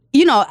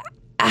 you know,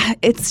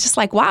 it's just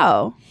like,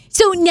 wow.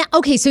 So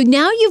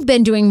now you've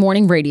been doing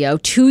morning radio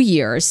 2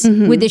 years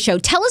with the show.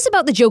 Tell us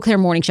about the Joe Claire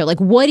Morning Show. Like,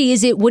 what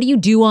is it? What do you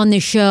do on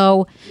the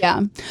show?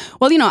 Yeah.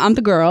 Well, you know, I'm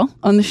the girl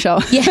on the show.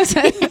 Yes.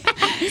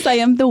 So I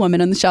am the woman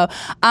on the show.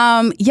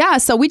 Yeah,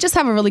 so we just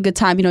have a really good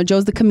time. You know,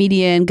 Joe's the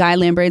comedian, Guy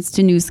Lambert's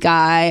the news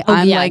guy.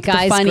 I'm like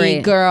Guy's the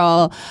funny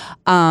girl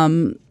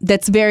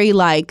that's very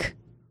like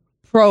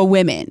pro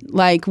women.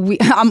 Like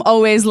I'm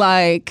always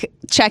like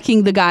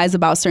checking the guys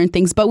about certain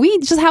things, but we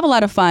just have a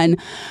lot of fun.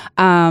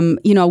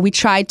 You know, we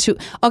try to.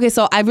 Okay,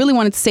 so I really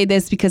wanted to say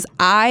this because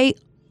I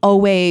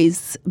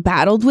always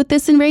battled with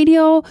this in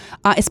radio,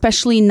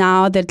 especially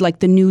now that like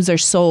the news are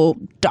so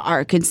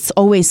dark. It's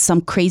always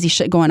some crazy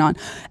shit going on.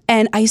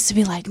 And I used to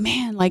be like,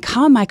 man, like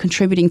how am I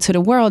contributing to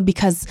the world?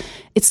 Because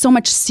it's so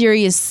much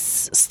serious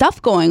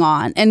stuff going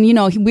on. And, you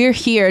know, we're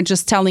here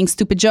just telling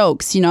stupid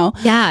jokes, you know?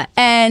 Yeah.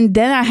 And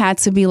then I had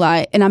to be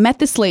like, and I met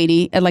this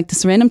lady at like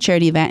this random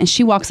charity event and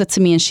she walks up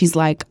to me and she's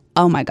like,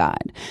 oh my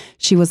God.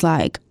 She was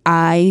like,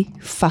 I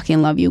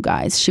fucking love you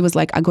guys. She was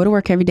like, I go to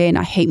work every day and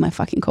I hate my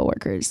fucking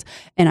coworkers.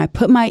 And I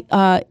put my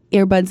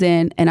earbuds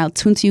in and I'll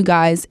tune to you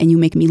guys and you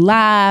make me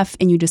laugh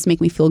and you just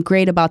make me feel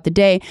great about the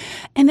day.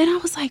 And then I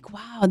was like,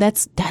 wow,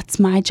 that's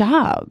my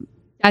job.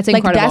 That's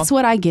incredible. Like, that's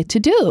what I get to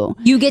do.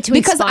 You get to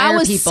because inspire I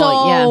was people.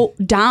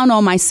 so down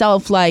on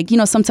myself. Like, you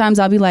know, sometimes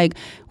I'll be like,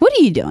 what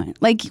are you doing?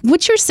 Like,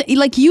 what you're saying,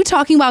 like you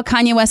talking about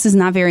Kanye West is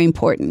not very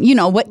important. You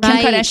know, what Kim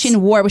Kardashian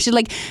wore, which is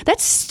like,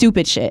 that's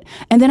stupid shit.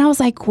 And then I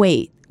was like,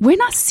 wait, we're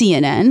not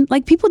CNN.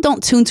 Like, people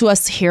don't tune to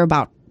us to hear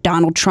about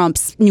Donald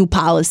Trump's new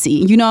policy,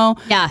 you know?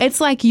 Yeah.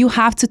 It's like you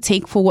have to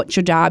take for what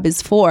your job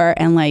is for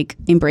and like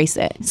embrace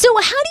it. So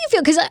how do you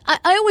feel? Because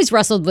I always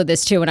wrestled with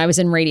this too when I was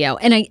in radio,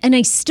 and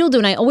I still do,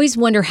 and I always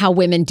wonder how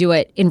women do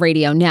it in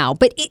radio now.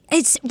 But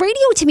it's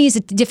radio to me is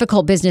a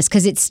difficult business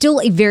because it's still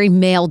a very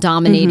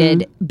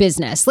male-dominated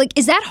business. Like,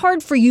 is that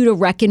hard for you to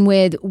reckon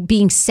with,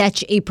 being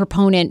such a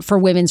proponent for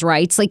women's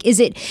rights? Like, is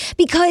it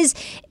because,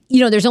 you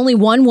know, there's only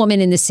one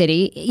woman in the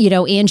city, you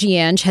know, Angie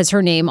has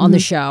her name on the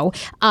show.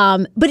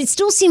 But it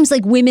still seems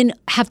like women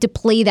have to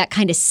play that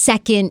kind of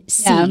second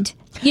seat.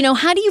 You know,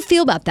 how do you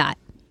feel about that?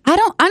 I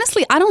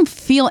don't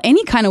feel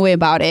any kind of way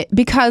about it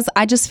because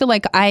I just feel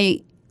like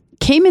I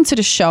came into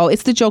the show.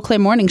 It's the Joe Claire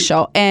Morning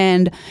Show.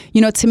 And,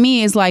 you know, to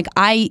me is like,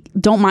 I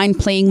don't mind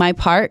playing my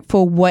part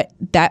for what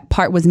that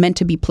part was meant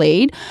to be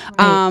played.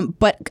 Right.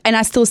 And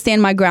I still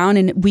stand my ground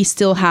and we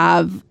still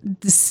have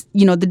this,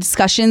 you know, the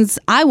discussions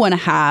I want to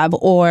have,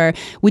 or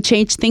we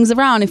change things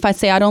around. If I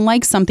say I don't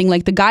like something,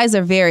 like the guys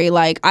are very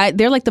like,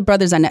 they're like the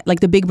brothers, like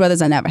the big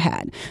brothers I never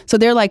had. So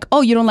they're like,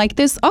 oh, you don't like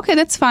this? Okay,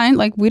 that's fine.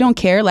 Like, we don't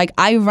care. Like,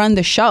 I run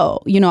the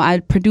show, you know, I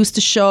produce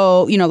the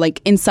show, you know,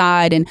 like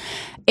inside, and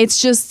it's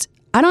just,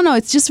 I don't know.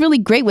 It's just really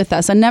great with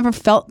us. I never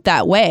felt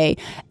that way.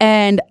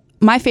 And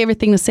my favorite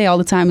thing to say all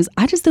the time is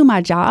I just do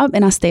my job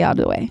and I stay out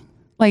of the way.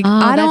 Like,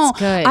 I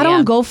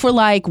don't go for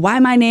like why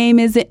my name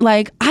isn't,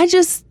 like, I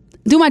just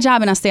do my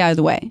job and I stay out of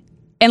the way.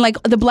 And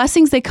like the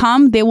blessings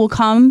they will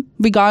come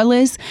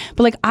regardless.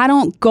 But like, I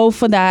don't go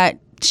for that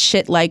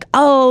shit like,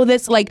 oh,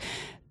 that's like,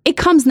 it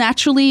comes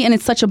naturally and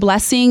it's such a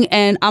blessing,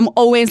 and I'm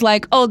always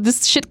like, oh,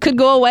 this shit could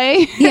go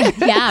away.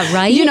 Yeah,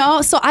 right. You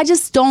know, so I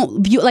just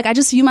don't view, like, I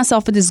just view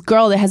myself as this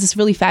girl that has this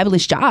really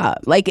fabulous job.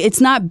 Like,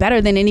 it's not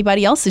better than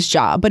anybody else's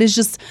job, but it's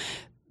just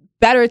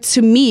better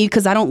to me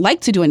because I don't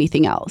like to do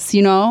anything else,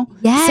 you know?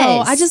 Yes.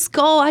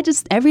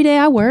 So every day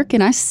I work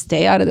and I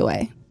stay out of the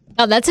way.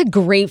 Oh, that's a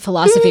great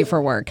philosophy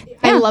for work.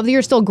 I love that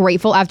you're still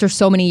grateful after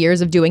so many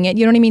years of doing it.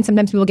 You know what I mean?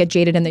 Sometimes people get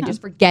jaded and they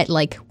just forget,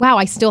 like, wow,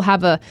 I still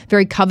have a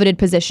very coveted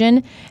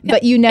position,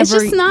 but you never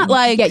just not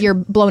like, get your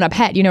blown up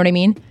head. You know what I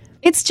mean?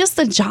 It's just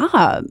a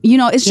job, you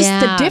know, it's just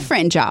a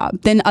different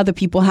job than other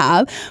people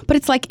have, but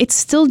it's like, it's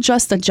still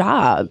just a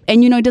job.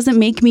 And, you know, it doesn't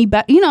make me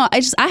better. You know,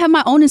 I have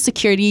my own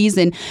insecurities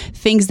and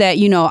things that,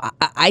 you know,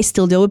 I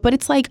still deal with, but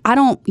it's like, I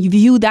don't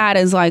view that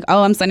as like,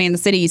 oh, I'm Sunny in the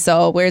city,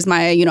 so where's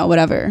my, you know,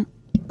 whatever.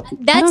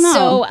 That's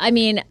so, I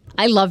mean,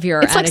 I love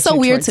your It's like so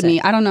weird to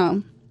me. I don't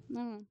know.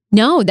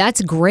 No,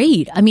 that's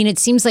great. I mean, it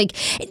seems like,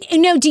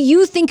 no, do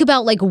you think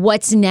about like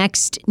what's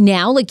next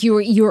now? Like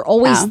you're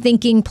always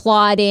thinking,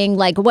 plotting,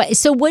 like what,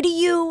 so what do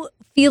you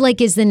feel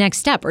like is the next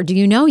step, or do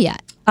you know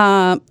yet?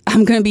 I'm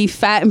going to be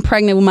fat and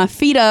pregnant with my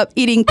feet up,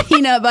 eating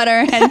peanut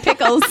butter and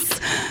pickles.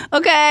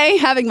 Okay,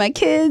 having my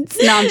kids.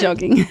 No, I'm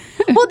joking.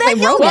 Well,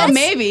 that's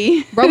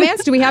maybe.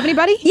 Romance? Do we have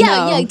anybody?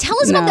 Yeah. Tell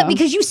us about that,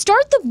 because you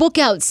start the book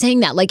out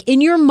saying that, like,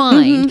 in your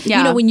mind,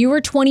 you know, when you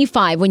were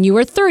 25, when you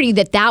were 30,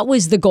 that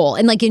was the goal.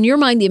 And like in your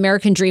mind, the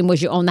American dream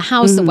was you own the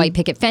house, the white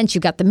picket fence,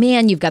 you got the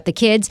man, you've got the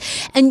kids.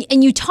 And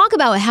you talk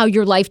about how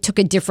your life took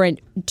a different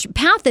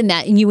path than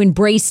that and you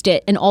embraced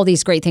it and all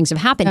these great things have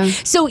happened. Yeah.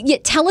 So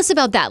tell us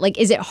about that. Like,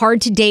 is it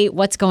hard to date?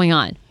 What's going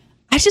on?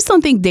 I just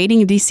don't think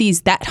dating in DC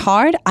is that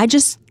hard. I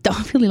just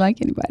don't really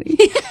like anybody.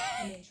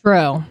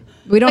 True.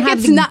 We don't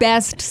have the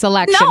best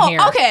selection here.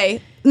 No,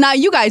 okay. Now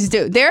you guys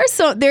do.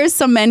 There's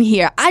some men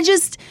here. I'm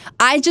just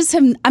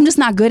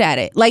not good at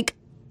it. Like,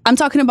 I'm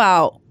talking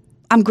about,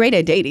 I'm great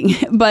at dating,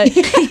 but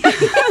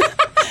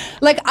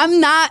like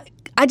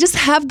I just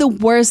have the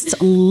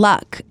worst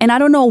luck, and I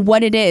don't know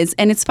what it is.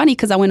 And it's funny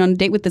because I went on a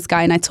date with this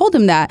guy and I told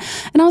him that,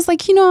 and I was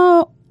like,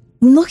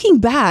 looking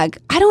back,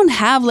 I don't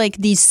have like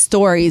these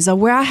stories of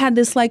where I had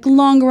this like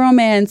long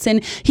romance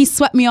and he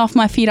swept me off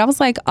my feet. I was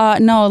like,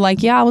 no,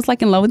 like, yeah, I was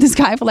like in love with this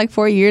guy for like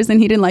 4 years and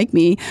he didn't like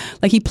me.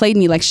 Like, he played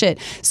me like shit.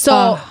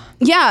 So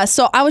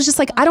so I was just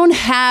like, I don't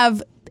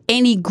have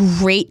any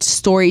great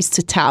stories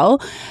to tell.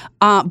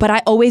 But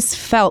I always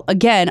felt,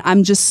 again,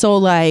 I'm just so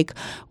like,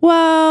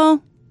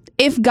 well,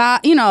 if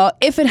God,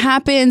 if it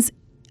happens,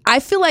 I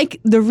feel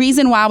like the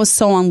reason why I was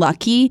so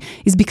unlucky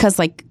is because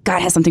like God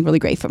has something really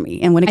great for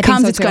me, and when it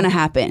comes, it's going to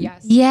happen.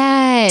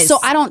 Yes. So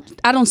I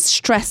don't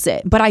stress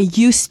it, but I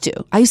used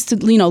to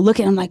look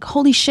at it, I'm like,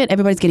 holy shit,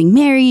 everybody's getting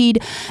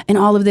married and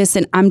all of this,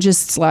 and I'm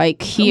just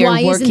like here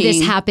why working. Isn't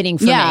this happening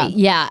for me?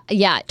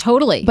 Yeah,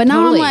 totally. But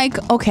now I'm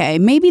like, okay,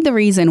 maybe the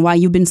reason why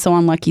you've been so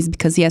unlucky is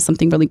because he has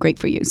something really great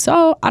for you.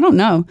 So I don't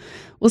know.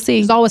 We'll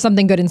see. There's always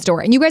something good in store.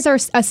 And you guys are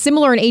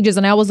similar in ages.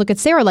 And I always look at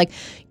Sarah like,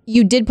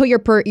 you did put your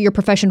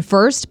profession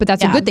first, but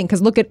that's a good thing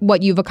because look at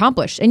what you've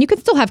accomplished. And you could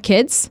still have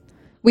kids.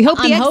 We hope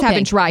the eggs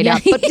haven't dried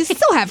up, but you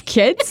still have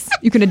kids.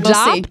 You can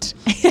adopt.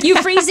 You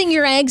freezing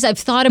your eggs? I've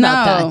thought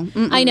about that.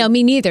 Mm-mm. I know,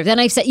 me neither. Then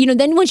I've said,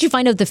 then once you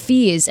find out the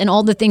fees and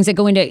all the things that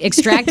go into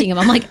extracting them,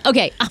 I'm like,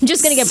 okay, I'm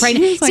just going to get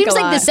pregnant. Seems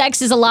like the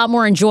sex is a lot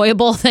more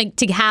enjoyable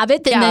to have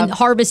it than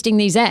harvesting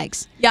these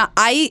eggs. Yeah,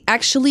 I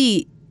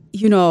actually,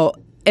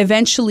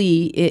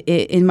 eventually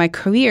in my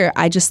career,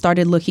 I just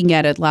started looking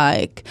at it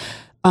like,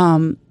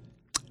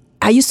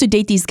 I used to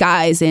date these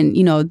guys and,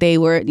 they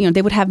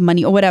would have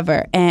money or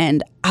whatever.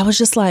 And I was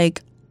just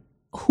like,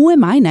 who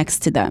am I next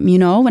to them?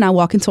 When I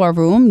walk into our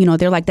room,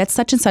 they're like, that's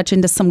such and such,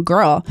 and there's some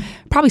girl,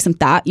 probably some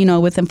thought,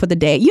 with them for the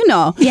day,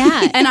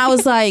 Yeah. And I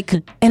was like,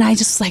 and I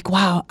just like,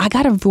 wow, I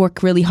got to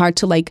work really hard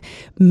to like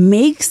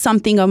make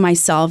something of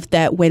myself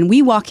that when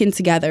we walk in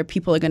together,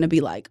 people are going to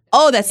be like,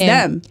 oh, that's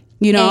them.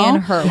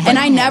 And her. And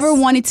I never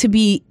wanted to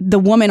be the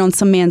woman on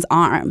some man's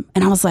arm.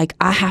 And I was like,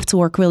 I have to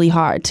work really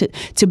hard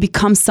to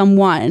become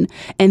someone.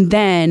 And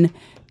then,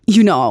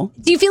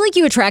 Do you feel like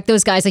you attract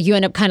those guys, like you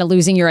end up kind of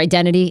losing your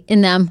identity in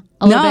them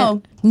a little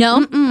bit?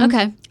 No? Mm-mm.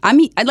 Okay. I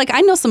mean,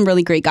 I know some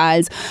really great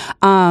guys.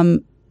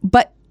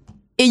 But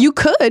you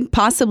could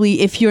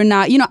possibly, if you're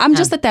not, I'm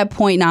just at that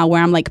point now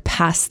where I'm like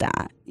past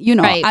that.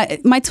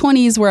 Right. My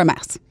 20s were a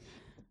mess.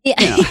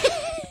 Yeah.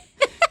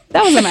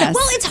 That was a mess.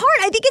 Well, it's hard.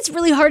 I think it's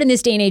really hard in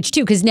this day and age,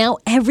 too, because now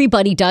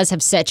everybody does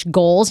have such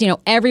goals.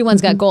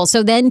 Everyone's got goals.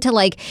 So then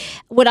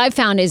what I've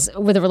found is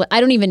I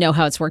don't even know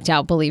how it's worked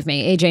out, believe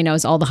me. AJ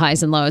knows all the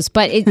highs and lows,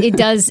 but it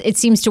does, it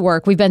seems to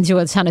work. We've been through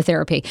a ton of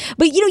therapy.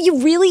 But,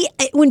 you really,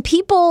 when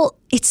people,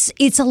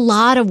 it's a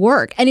lot of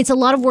work. And it's a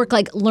lot of work,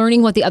 like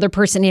learning what the other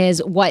person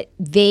is, what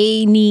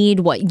they need,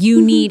 what you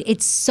need.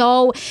 It's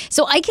so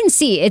I can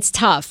see it's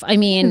tough. I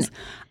mean,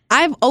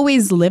 I've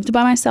always lived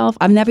by myself.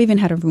 I've never even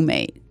had a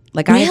roommate.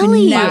 Like,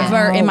 really? I have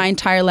never in my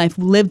entire life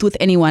lived with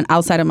anyone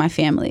outside of my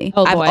family.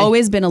 Oh, boy. I've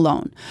always been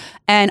alone.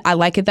 And I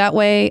like it that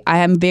way. I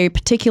am very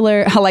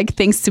particular. I like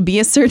things to be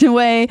a certain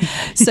way.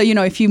 So,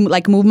 if you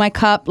like move my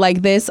cup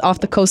like this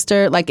off the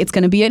coaster, like it's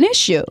going to be an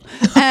issue.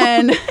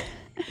 And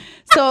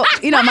so,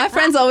 my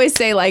friends always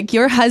say like,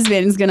 your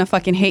husband is going to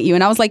fucking hate you.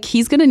 And I was like,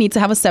 he's going to need to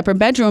have a separate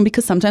bedroom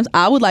because sometimes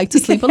I would like to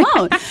sleep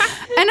alone.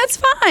 And that's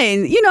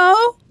fine.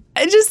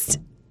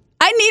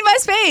 I need my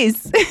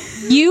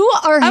space. You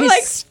are I'm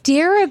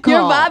hysterical.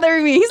 Like, you're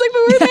bothering me. He's like,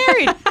 but we're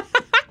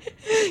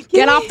married.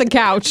 Get off the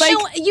couch. So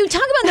you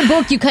talk about in the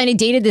book, you kind of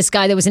dated this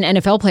guy that was an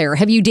NFL player.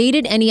 Have you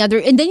dated any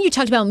other? And then you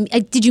talked about,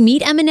 did you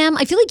meet Eminem?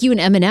 I feel like you and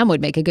Eminem would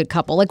make a good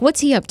couple. Like,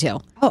 what's he up to?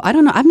 Oh, I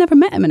don't know. I've never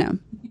met Eminem.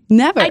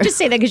 Never. I just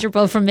say that because you're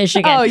both from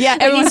Michigan. Oh, yeah.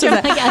 Everyone's from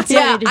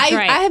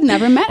I have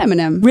never met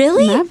Eminem.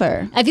 Really?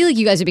 Never. I feel like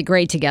you guys would be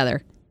great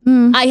together.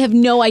 I have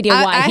no idea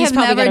why. I have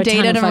never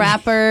dated a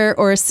rapper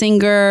or a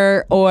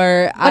singer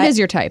or... What is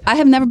your type? I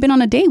have never been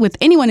on a date with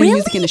anyone in the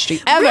music industry.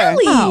 Ever.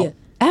 Really? Oh,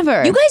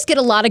 ever. You guys get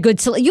a lot of good...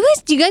 Do you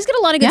guys get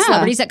a lot of good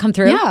celebrities that come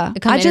through? Yeah.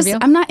 That come to interview?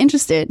 I'm not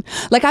interested.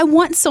 Like, I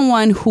want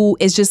someone who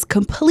is just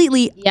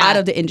completely out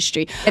of the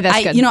industry. Yeah,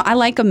 that's good. I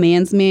like a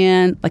man's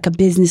man, like a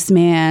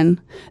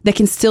businessman that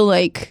can still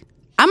like...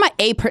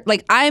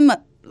 I'm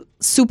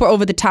super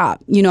over the top,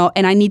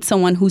 and I need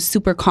someone who's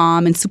super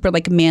calm and super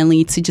like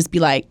manly to just be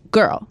like,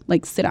 girl,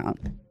 like sit down.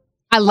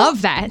 I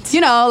love that.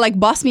 Like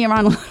boss me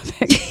around a little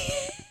bit.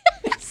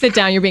 Sit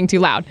down, you're being too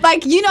loud.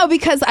 Like,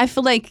 because I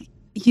feel like,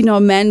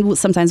 men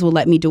sometimes will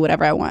let me do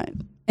whatever I want.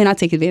 And I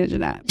take advantage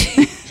of that.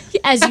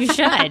 As you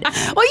should.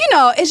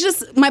 Well, it's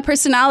just my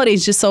personality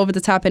is just so over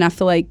the top. And I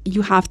feel like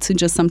you have to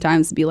just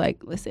sometimes be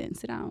like, listen,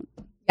 sit down.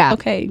 Yeah.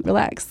 Okay,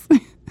 relax.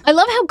 I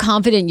love how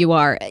confident you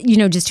are,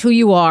 just who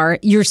you are.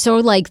 You're so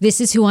like, this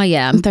is who I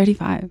am. I'm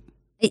 35.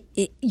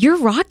 You're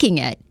rocking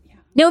it.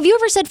 Now, have you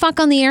ever said fuck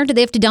on the air? Do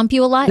they have to dump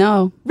you a lot?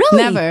 No. Really?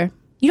 Never.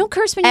 You don't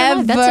curse when you're Ever.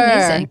 live?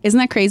 That's amazing. Isn't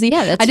that crazy?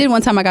 Yeah, I did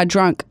one time I got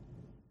drunk,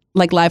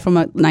 like live from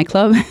a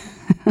nightclub.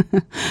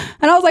 And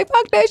I was like,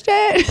 fuck that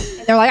shit.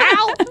 And they're like,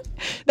 ow.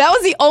 That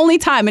was the only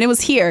time. And it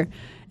was here. And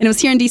it was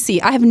here in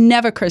DC. I have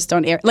never cursed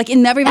on air. Like, it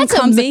never even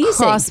comes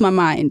across my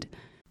mind.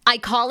 I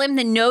call him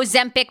the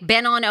no-Zempic,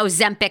 been on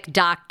Ozempic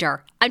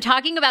doctor. I'm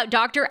talking about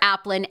Dr.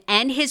 Applin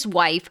and his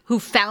wife who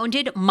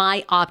founded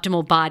My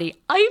Optimal Body.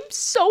 I'm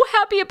so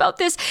happy about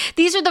this.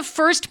 These are the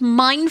first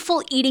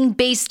mindful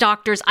eating-based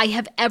doctors I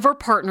have ever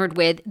partnered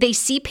with. They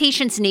see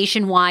patients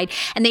nationwide,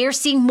 and they are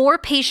seeing more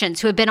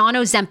patients who have been on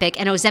Ozempic,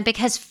 and Ozempic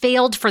has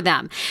failed for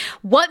them.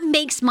 What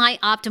makes My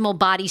Optimal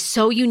Body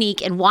so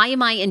unique, and why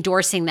am I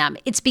endorsing them?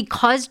 It's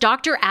because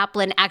Dr.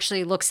 Applin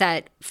actually looks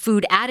at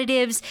food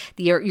additives,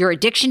 your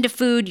addiction to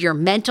food, your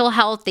mental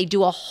health. They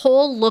do a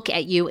whole look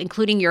at you,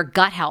 including your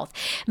gut health.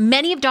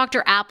 Many of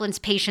Dr. Applin's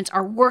patients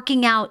are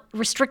working out,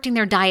 restricting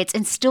their diets,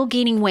 and still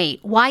gaining weight.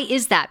 Why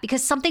is that?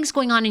 Because something's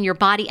going on in your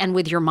body and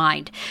with your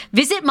mind.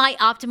 Visit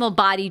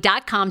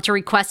myoptimalbody.com to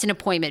request an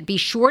appointment. Be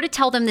sure to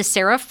tell them the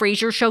Sarah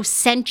Fraser Show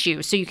sent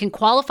you so you can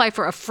qualify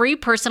for a free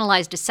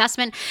personalized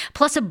assessment,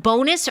 plus a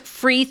bonus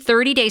free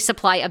 30-day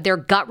supply of their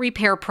gut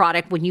repair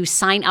product when you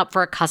sign up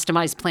for a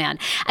customized plan.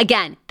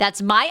 Again,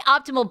 that's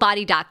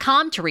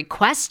myoptimalbody.com to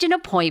request an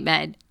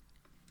appointment.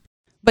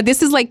 But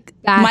this is like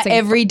my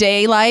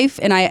everyday life,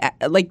 and I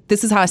like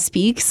this is how I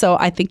speak. So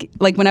I think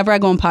like whenever I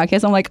go on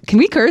podcasts, I'm like, can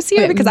we curse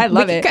here? Because I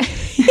love it.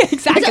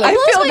 Exactly. I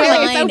feel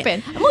like it's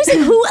open. I'm always like,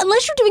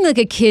 unless you're doing like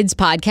a kids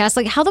podcast,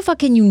 like how the fuck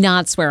can you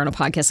not swear on a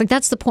podcast? Like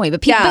that's the point.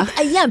 But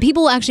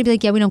people will actually be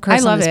like, yeah, we don't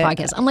curse on this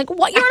podcast. I'm like,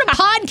 what? You're on a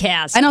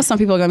podcast. I know some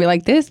people are gonna be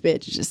like, this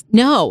bitch is just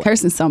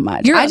cursing so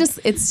much.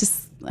 It's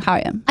just how I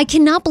am. I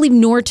cannot believe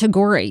Noor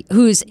Tagore,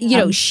 who's,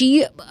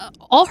 she,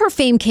 all her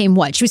fame came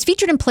what? She was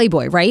featured in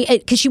Playboy, right?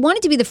 Because she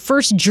wanted to be the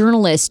first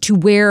journalist to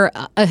wear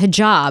a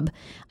hijab.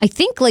 I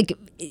think like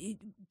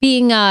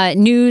being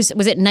news,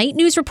 was it night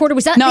news reporter?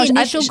 Was that the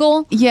initial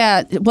goal?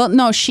 Yeah. Well,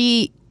 no,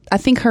 I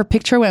think her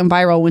picture went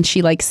viral when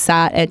she like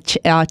sat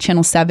at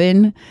Channel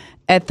 7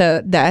 at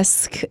the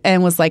desk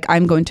and was like,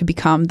 I'm going to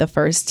become the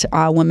first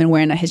woman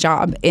wearing a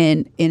hijab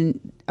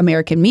in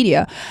American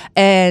media.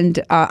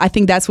 And I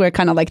think that's where it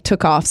kind of like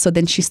took off. So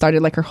then she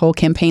started like her whole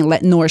campaign,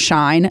 Let Noor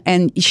Shine.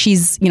 And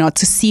she's,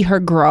 to see her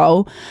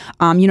grow.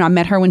 I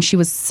met her when she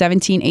was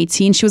 17,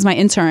 18. She was my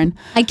intern.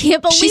 I can't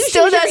believe she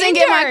still doesn't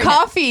get my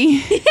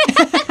coffee.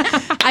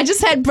 I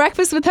just had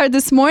breakfast with her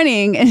this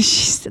morning and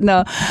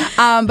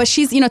but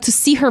she's, to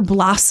see her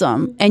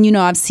blossom. And,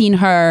 I've seen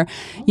her,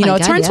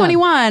 turn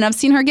 21. I've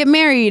seen her get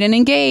married and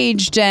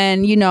engaged.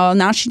 And,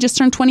 now she just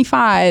turned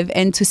 25.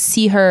 And to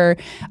see her,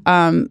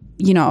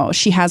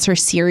 she has her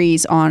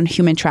series on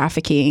human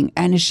trafficking,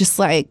 and it's just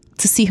like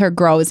to see her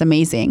grow is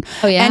amazing.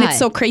 Oh yeah. And it's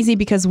so crazy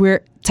because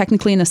we're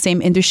technically in the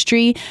same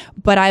industry,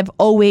 but I've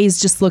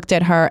always just looked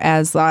at her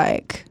as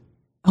like,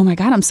 oh my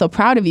God, I'm so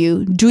proud of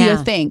you. Do your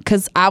thing.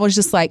 Because I was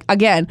just like,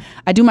 again,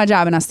 I do my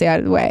job and I stay out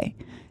of the way.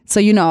 So,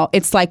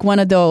 it's like one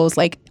of those,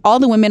 like all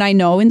the women I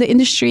know in the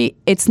industry,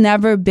 it's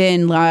never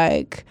been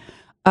like,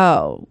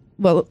 oh,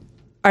 well,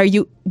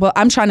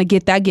 I'm trying to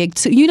get that gig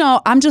too.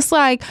 I'm just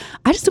like,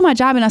 I just do my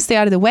job and I stay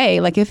out of the way.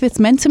 Like if it's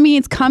meant to me,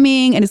 it's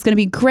coming and it's going to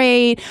be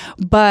great.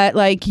 But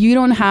like, you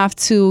don't have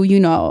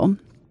to,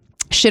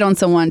 shit on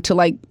someone to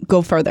like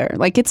go further.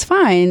 Like it's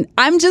fine.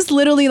 I'm just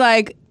literally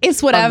like,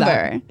 it's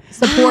whatever.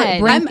 Support,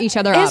 bring each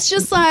other up. It's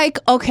just like,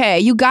 okay,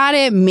 you got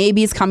it.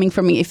 Maybe it's coming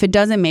from me. If it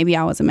doesn't, maybe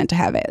I wasn't meant to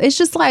have it. It's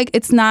just like,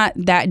 it's not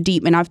that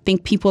deep. And I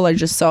think people are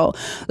just so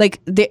like,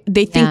 they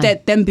think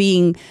that them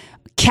being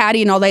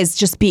catty and all that is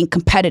just being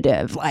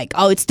competitive. Like,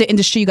 oh, it's the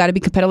industry, you got to be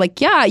competitive. Like,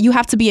 yeah, you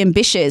have to be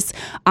ambitious,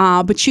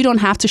 but you don't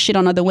have to shit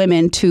on other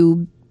women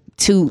to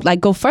like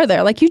go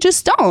further. Like you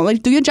just don't.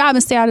 Like do your job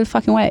and stay out of the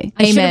fucking way.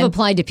 I should have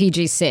applied to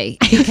PGC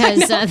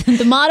because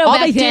the motto all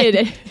back they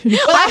then. did.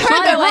 Well, I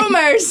heard the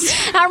rumors.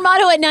 Our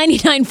motto at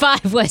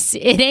 99.5 was,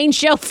 it ain't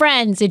show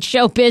friends, it's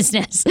show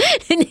business.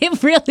 And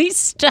it really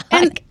stuck.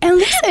 And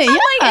listen,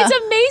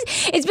 it's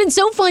amazing. It's been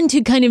so fun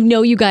to kind of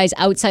know you guys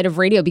outside of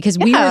radio because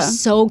we were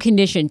so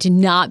conditioned to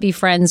not be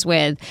friends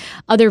with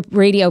other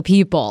radio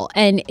people.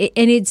 And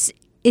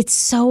it's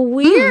so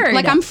weird.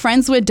 Like I'm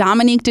friends with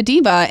Dominique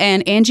DeDiva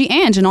and Angie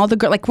Ange and all the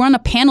girls. Like we're on a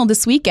panel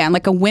this weekend,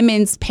 like a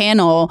women's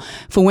panel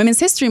for Women's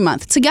History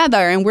Month together.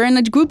 And we're in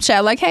a group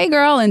chat like, hey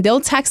girl. And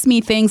they'll text me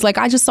things like,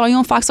 I just saw you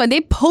on Fox 5.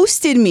 They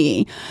posted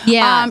me.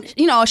 Yeah.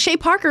 Shay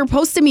Parker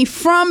posted me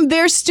from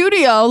their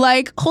studio.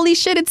 Like, holy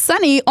shit, it's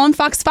Sunni on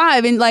Fox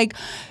 5. And like,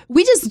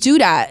 we just do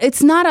that.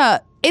 It's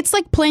not it's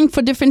like playing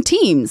for different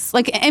teams,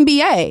 like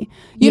NBA.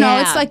 You know,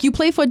 it's like you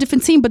play for a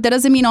different team, but that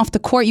doesn't mean off the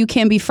court you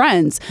can't be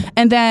friends.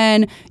 And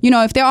then, you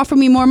know, if they offer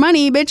me more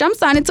money, bitch, I'm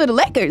signing to the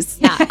Lakers.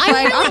 Yeah.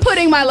 I'm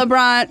putting my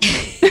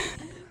LeBron.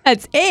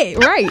 That's it,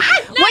 right?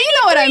 Well, you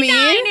know what I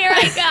mean. Here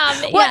I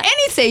come. Well,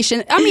 any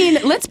station. I mean,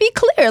 let's be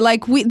clear.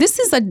 Like, this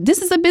is a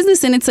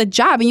business and it's a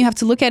job, and you have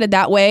to look at it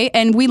that way.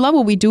 And we love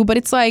what we do, but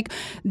it's like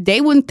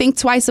they wouldn't think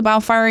twice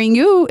about firing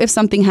you if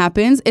something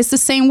happens. It's the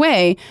same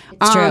way.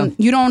 It's true.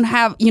 You don't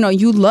have, you know,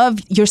 you love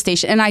your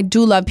station, and I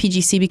do love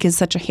PGC because it's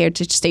such a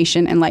heritage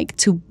station, and like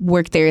to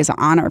work there is an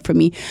honor for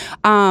me.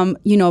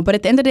 You know, but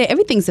at the end of the day,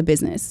 everything's a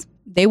business.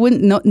 They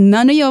wouldn't.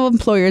 None of your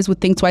employers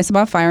would think twice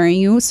about firing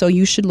you, so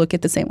you should look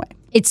at the same way.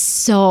 It's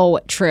so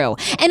true.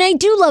 And I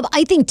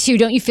think too,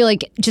 don't you feel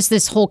like just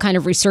this whole kind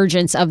of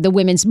resurgence of the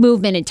women's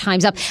movement and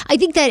Time's Up, I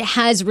think that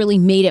has really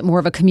made it more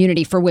of a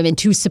community for women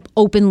to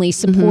openly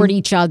support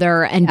each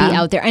other and be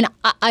out there. And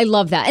I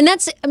love that. And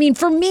that's, I mean,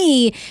 for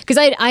me, because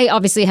I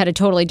obviously had a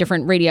totally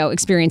different radio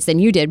experience than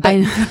you did, but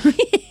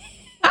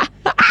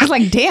I was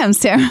like, damn,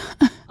 Sarah.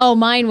 Oh,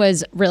 mine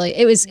was really,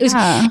 it was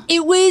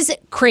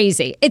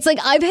crazy. It's like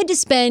I've had to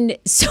spend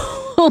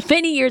so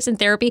many years in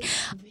therapy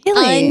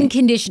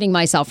unconditioning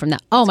myself from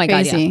that. Oh my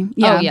God.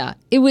 Yeah. Oh yeah.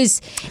 It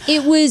was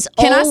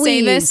Can I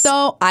say this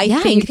though?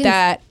 I think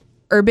that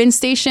urban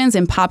stations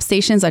and pop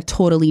stations are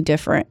totally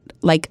different.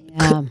 Like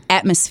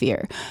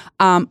atmosphere.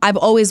 I've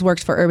always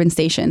worked for urban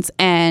stations,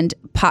 and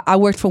I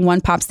worked for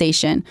one pop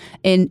station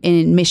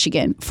in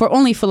Michigan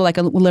only for like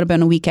a little bit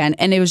on a weekend,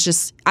 and it was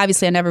just,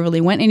 obviously I never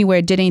really went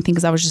anywhere, did anything,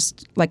 because I was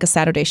just like a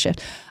Saturday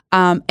shift.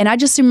 And I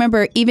just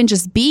remember even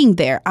just being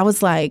there, I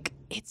was like,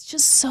 it's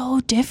just so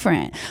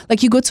different.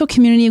 Like you go to a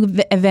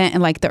community event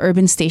and like the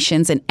urban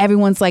stations, and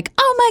everyone's like,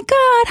 oh my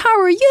God,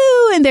 how are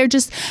you? And they're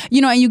just, you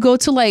know, and you go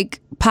to like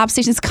pop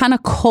stations, it's kind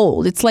of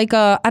cold. It's like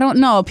I don't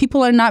know,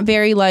 people are not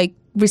very like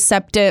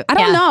receptive. I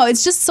don't know.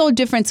 It's just so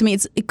different to me.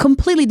 It's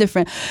completely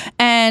different.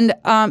 And,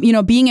 you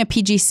know, being at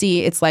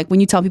PGC, it's like when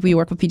you tell people you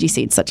work with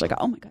PGC, it's such like,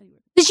 oh my God.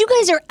 Because you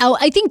guys are out.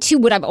 I think, too,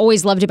 what I've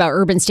always loved about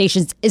urban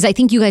stations is I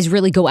think you guys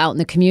really go out in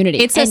the community.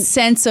 It's a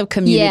sense of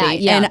community.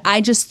 Yeah. And I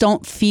just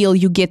don't feel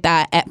you get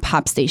that at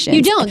pop stations.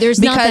 You don't.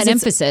 There's not that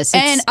emphasis.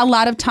 And a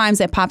lot of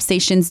times at pop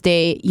stations,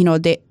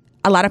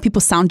 a lot of people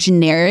sound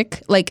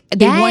generic. Like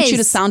they want you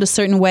to sound a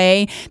certain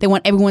way. They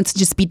want everyone to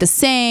just be the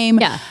same.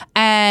 Yeah.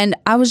 And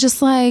I was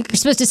just like, you're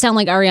supposed to sound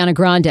like Ariana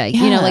Grande.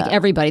 You know, like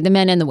everybody, the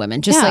men and the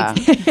women. Just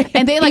like,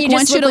 and they like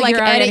want you to like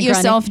edit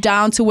yourself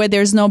down to where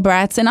there's no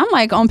breaths. And I'm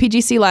like on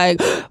PGC,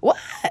 like, what?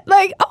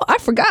 Like, oh, I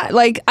forgot.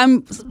 Like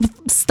I'm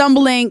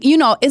stumbling. You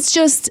know, it's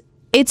just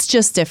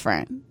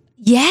different.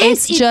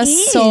 Yes, it's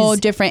just so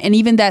different. And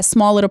even that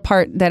small little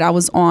part that I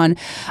was on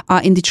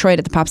in Detroit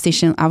at the pop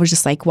station, I was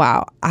just like,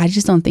 wow, I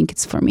just don't think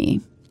it's for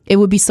me. It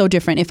would be so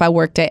different if I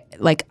worked at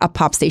like a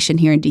pop station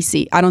here in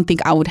DC. I don't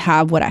think I would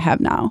have what I have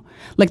now.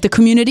 Like the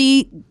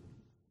community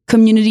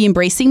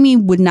embracing me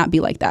would not be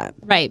like that.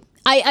 Right.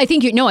 I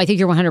think you're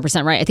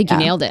 100% right. I think you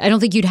nailed it. I don't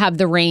think you'd have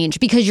the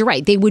range, because you're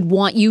right. They would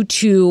want you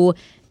to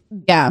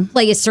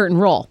play a certain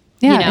role.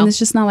 Yeah, you know? And it's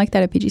just not like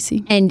that at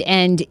PGC.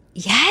 And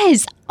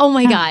yes, oh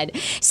my God.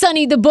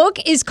 Sunni, the book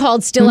is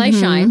called Still I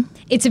Shine.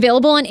 It's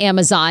available on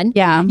Amazon.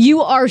 Yeah.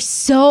 You are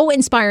so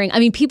inspiring. I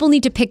mean, people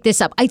need to pick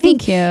this up. I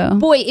think,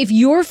 boy, if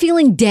you're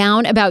feeling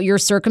down about your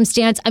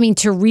circumstance, I mean,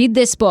 to read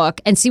this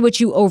book and see what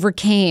you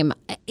overcame,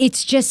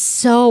 it's just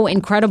so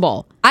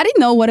incredible. I didn't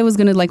know what it was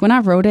going to, like, when I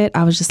wrote it,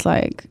 I was just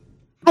like...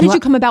 How did you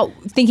come about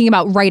thinking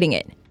about writing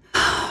it?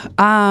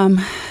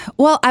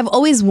 Well, I've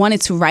always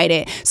wanted to write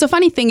it. So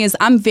funny thing is,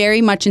 I'm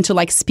very much into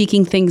like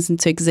speaking things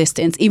into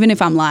existence, even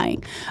if I'm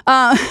lying.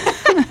 That's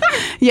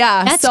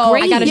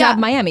great. I got a job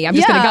in Miami. I'm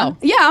just going to go.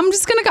 Yeah, I'm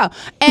just going to go.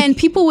 And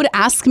people would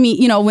ask me,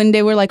 you know, when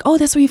they were like, oh,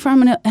 that's where you're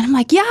from. And I'm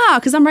like, yeah,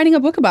 because I'm writing a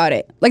book about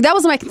it. Like that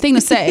was my thing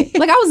to say.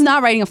 Like I was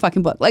not writing a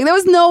fucking book. Like there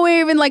was no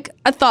way even like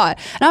a thought.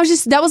 And I was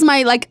just, that was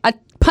my like a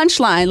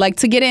punchline, like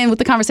to get in with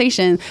the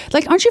conversation.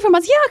 Like, aren't you from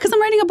us? Yeah, because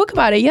I'm writing a book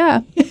about it.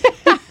 Yeah.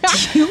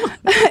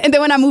 And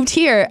then when I moved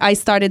here, I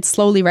started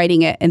slowly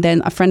writing it. And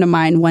then a friend of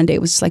mine one day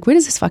was just like, where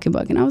is this fucking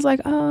book? And I was like,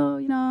 oh,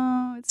 you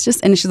know, it's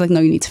just, and she's like, no,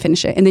 you need to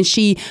finish it. And then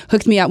she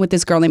hooked me up with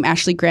this girl named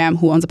Ashley Graham,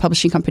 who owns a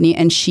publishing company.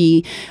 And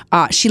she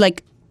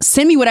like,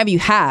 send me whatever you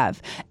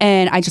have.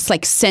 And I just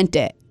like sent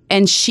it.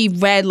 And she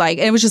read like,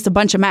 it was just a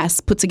bunch of mess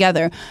put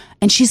together.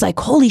 And she's like,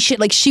 holy shit.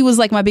 Like she was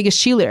like my biggest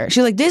cheerleader.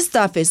 She's like, this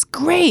stuff is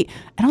great.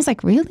 And I was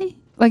like, really?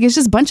 Like, it's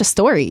just a bunch of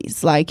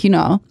stories. Like, you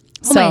know.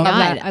 Oh my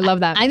God. I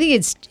love that. I think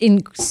it's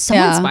so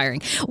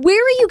inspiring. Where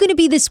are you going to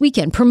be this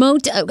weekend?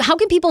 Promote. How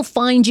can people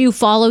find you,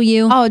 follow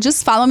you? Oh,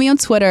 just follow me on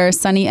Twitter,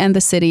 Sunni and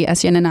the City,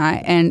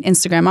 SUNNI, and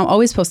Instagram. I'm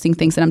always posting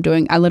things that I'm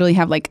doing. I literally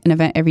have like an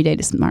event every day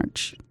this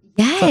March.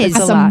 Yes.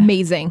 That's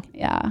amazing.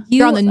 Yeah.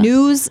 You're on the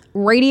news,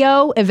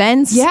 radio,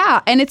 events.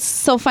 Yeah. And it's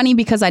so funny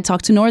because I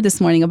talked to Nora this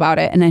morning about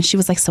it. And then she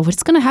was like, so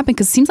what's going to happen?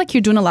 Because it seems like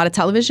you're doing a lot of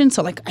television.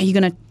 So like, are you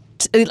going to,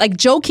 like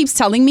Joe keeps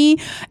telling me,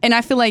 and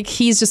I feel like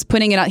he's just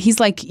putting it out.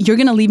 He's like, you're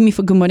going to leave me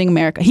for Good Morning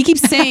America. He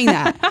keeps saying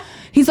that.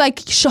 He's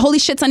like, holy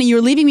shit, Sunny,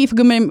 you're leaving me for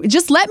good.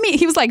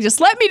 He was like, just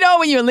let me know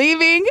when you're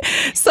leaving.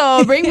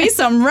 So bring me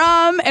some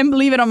rum and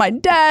leave it on my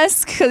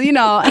desk. 'Cause, you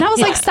know, and I was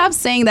like, stop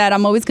saying that.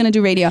 I'm always going to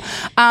do radio.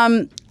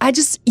 I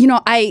just, you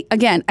know, I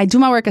do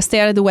my work, I stay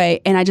out of the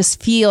way, and I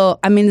just feel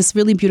I'm in this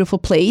really beautiful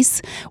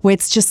place where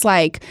it's just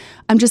like,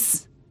 I'm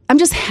just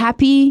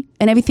happy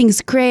and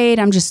everything's great.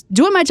 I'm just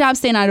doing my job,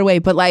 staying out of the way.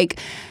 But like,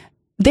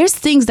 there's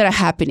things that are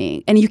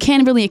happening and you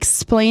can't really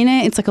explain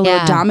it. It's like a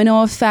little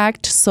domino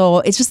effect. So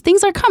it's just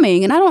things are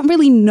coming and I don't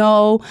really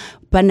know,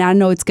 but I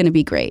know it's going to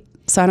be great.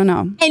 So I don't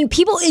know.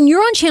 And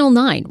you're on Channel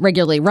 9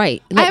 regularly,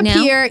 right? I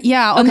appear,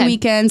 on the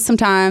weekends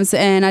sometimes,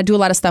 and I do a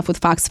lot of stuff with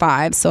Fox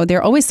 5. So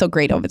they're always so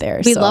great over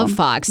there. We love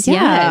Fox.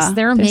 Yes,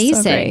 they're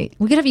amazing.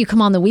 We could have you come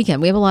on the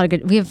weekend. We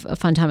have a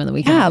fun time on the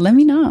weekend. Yeah, let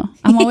me know.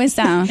 I'm always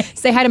down.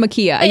 Say hi to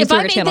Makia. I used to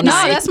work at Channel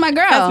 9. No, that's my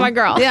girl. That's my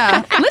girl.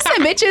 Yeah.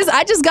 Listen, bitches,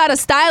 I just got a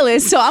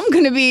stylist, so I'm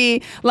gonna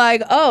be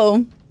like,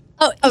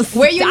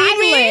 where you need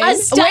me?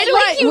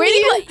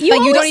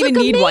 You don't even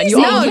need one.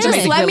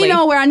 Just let me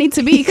know where I need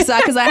to be because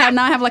I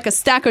now have like a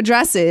stack of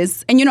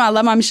dresses, and you know I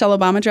love my Michelle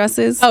Obama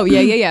dresses. Oh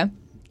yeah.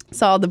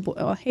 So all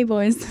the hey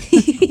boys.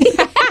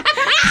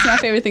 It's my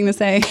favorite thing to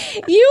say.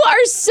 You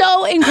are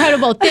so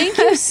incredible. Thank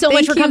you so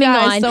much for coming on.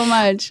 Thank you guys so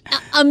much.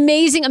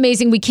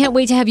 Amazing. We can't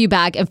wait to have you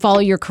back and follow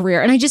your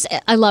career. And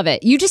I love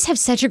it. You just have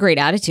such a great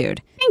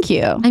attitude. Thank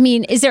you. I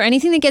mean, is there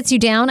anything that gets you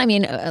down? I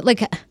mean,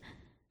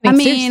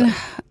 seriously.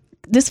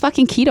 This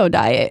fucking keto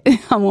diet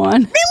I'm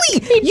on.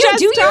 Really? You're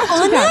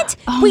on that?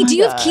 Wait, do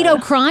you have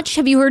keto crotch?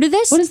 Have you heard of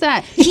this? What is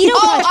that? Keto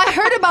crotch. I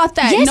heard about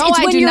that. Yes, no, it's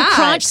I when do your not.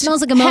 crotch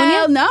smells like ammonia.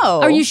 Hell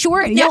no. Are you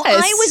sure? Yes. No,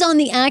 I was on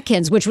the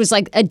Atkins, which was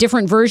like a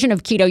different version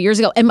of keto years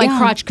ago, and my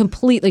crotch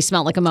completely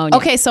smelled like ammonia.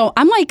 Okay, so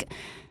I'm like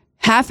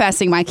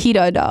half-assing my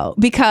keto though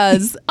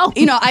because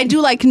you know I do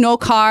like no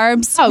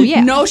carbs,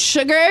 no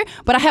sugar,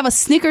 but I have a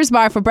Snickers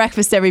bar for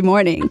breakfast every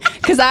morning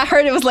because I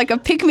heard it was like a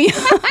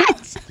pick-me-up.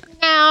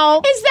 Now,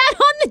 is that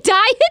on the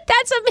diet?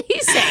 That's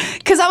amazing.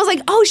 Because I was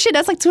like, oh shit,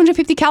 that's like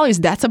 250 calories.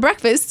 That's a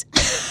breakfast.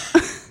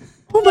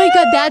 Oh my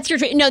God, that's your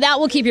no. That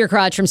will keep your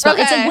crotch from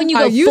smelling. Okay. It's like when you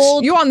go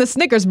full. You on the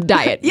Snickers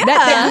diet? Yeah,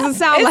 that doesn't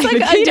sound it's like a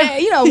keto. day.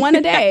 You know, one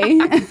a day.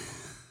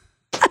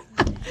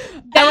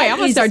 I'm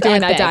gonna start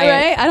doing that diet.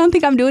 Right? I don't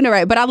think I'm doing it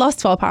right, but I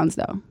lost 12 pounds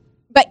though.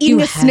 But eating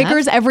a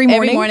Snickers every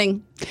morning? Every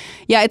morning.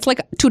 Yeah, it's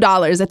like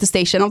 $2 at the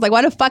station. I was like,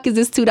 why the fuck is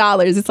this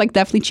 $2? It's like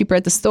definitely cheaper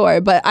at the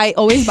store, but I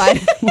always buy it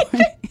in the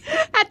morning.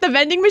 At the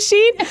vending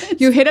machine,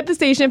 you hit up the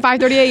station at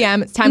 5:30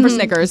 a.m. It's time for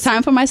Snickers.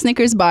 Time for my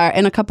Snickers bar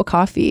and a cup of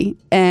coffee,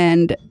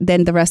 and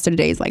then the rest of the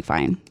day is like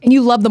fine. And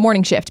you love the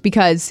morning shift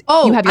because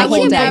you have your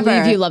whole day. I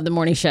believe you love the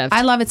morning shift.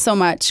 I love it so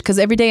much because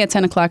every day at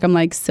 10 o'clock, I'm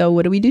like, so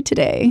what do we do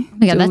today? Oh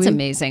my God, that's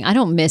amazing. I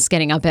don't miss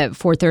getting up at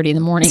 4:30 in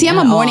the morning. See, I'm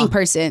a morning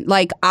person.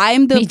 Like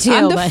I'm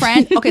the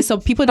friend. Okay, so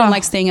people don't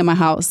like staying in my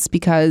house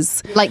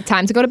because like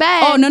time to go to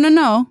bed. Oh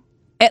no.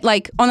 At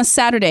like on a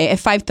Saturday at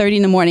 5:30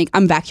 in the morning,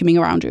 I'm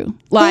vacuuming around you.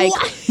 Like,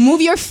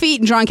 move your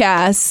feet, drunk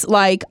ass.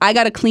 Like, I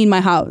gotta clean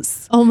my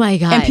house. Oh my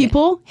God. And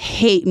people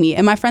hate me.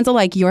 And my friends are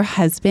like, your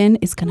husband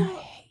is gonna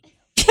hate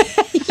you.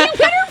 You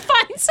better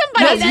find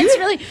somebody that's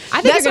really.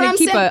 I think you're gonna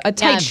keep a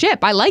tight ship.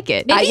 I like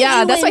it.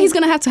 That's why he's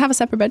gonna have to have a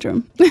separate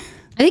bedroom. I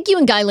think you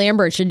and Guy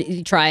Lambert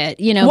should try it.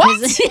 You know, what?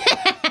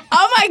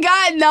 Oh my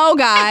God, no,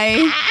 Guy.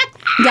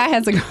 Guy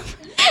has a girlfriend.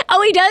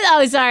 Oh, he does?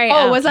 Oh, sorry.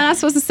 Oh, was I not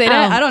supposed to say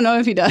that? I don't know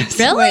if he does.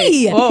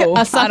 Really? Whoa,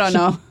 I don't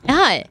know.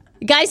 Yeah.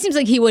 Guy seems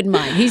like he wouldn't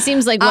mind. He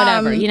seems like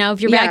whatever. You know,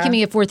 if you're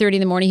vacuuming at 4:30 in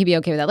the morning, he'd be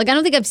okay with that. Like, I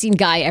don't think I've seen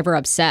Guy ever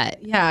upset.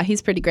 Yeah,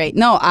 he's pretty great.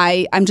 No,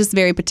 I'm just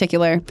very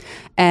particular.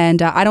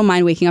 And I don't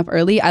mind waking up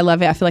early. I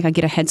love it. I feel like I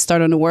get a head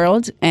start on the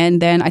world.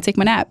 And then I take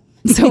my nap.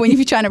 So when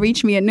you're trying to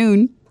reach me at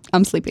noon,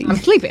 I'm sleeping.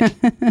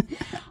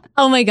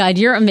 Oh, my God.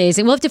 You're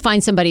amazing. We'll have to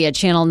find somebody at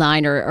Channel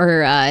 9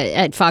 or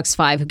at Fox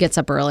 5 who gets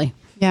up early.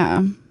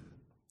 Yeah.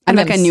 I'm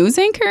like a news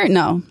anchor?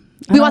 No.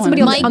 We want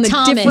somebody on the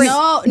Thomas. different...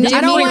 No,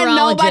 I don't want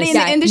nobody in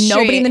the industry.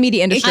 Nobody in the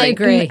media industry. I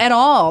agree. At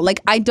all.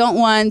 Like, I don't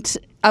want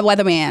a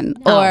weatherman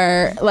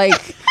or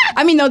like...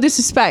 I mean, no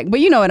disrespect, but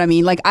you know what I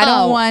mean. Like, I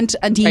don't want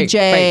a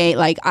DJ. Right.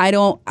 Like,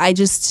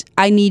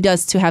 I need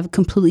us to have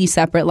completely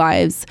separate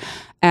lives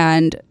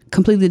and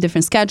completely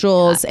different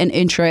schedules and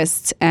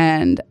interests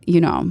and, you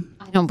know...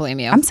 I don't blame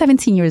you. I'm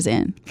 17 years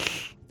in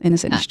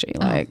this industry.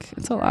 Like,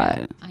 it's a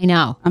lot. I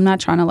know. I'm not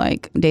trying to,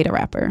 like, date a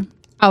rapper.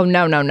 Oh,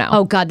 no.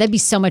 Oh, God, that'd be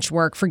so much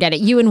work. Forget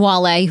it. You and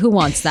Wale, who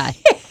wants that?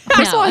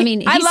 No, I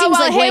mean, he seems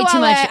like way too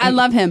much. I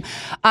love him.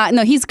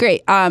 No, he's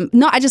great.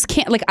 No, I just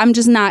can't, like, I'm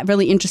just not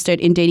really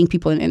interested in dating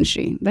people in the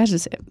industry. That's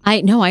just it. I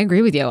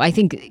agree with you. I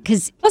think,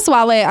 because... Plus,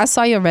 Wale, I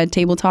saw your Red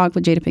Table Talk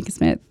with Jada Pinkett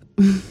Smith.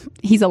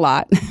 He's a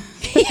lot.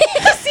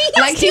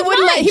 Like, he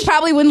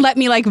probably wouldn't let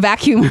me, like,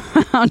 vacuum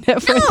around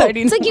it for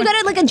 30 It's like you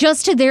gotta, like,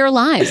 adjust to their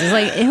lives. It's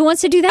like, who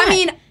wants to do that? I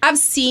mean, I've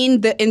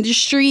seen the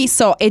industry,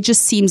 so it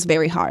just seems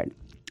very hard.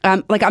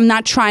 Like, I'm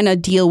not trying to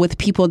deal with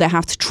people that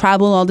have to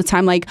travel all the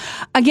time. Like,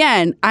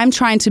 again, I'm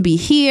trying to be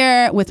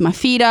here with my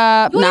feet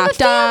up,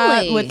 knocked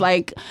up, with,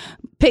 like,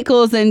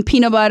 pickles and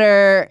peanut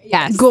butter,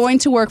 going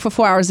to work for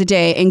 4 hours a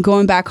day and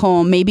going back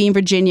home, maybe in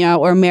Virginia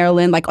or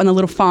Maryland, like on a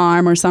little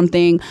farm or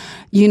something,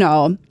 you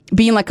know,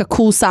 being like a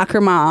cool soccer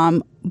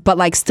mom, but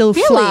like still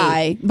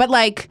fly. But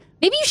like,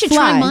 maybe you should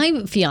try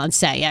my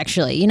fiance,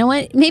 actually. You know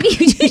what? Maybe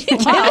you should.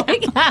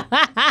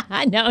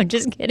 No, I'm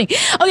just kidding.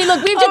 Okay,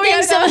 look,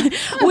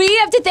 we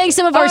have to thank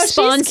some of our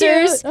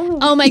sponsors.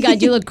 Oh my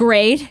God, you look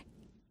great.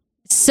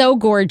 So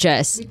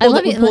gorgeous. I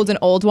love you. Pulled an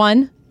old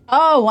one.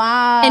 Oh,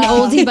 wow. An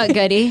oldie but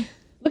goodie.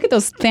 Look at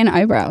those thin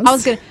eyebrows. I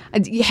was gonna.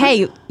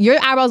 Hey,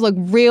 your eyebrows look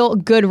real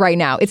good right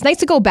now. It's nice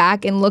to go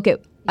back and look at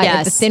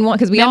the thin one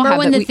because we remember all have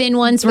when the thin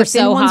ones were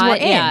so hot.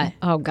 In. Yeah.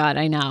 Oh God,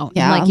 I know.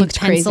 Yeah, like you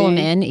pencil them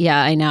in.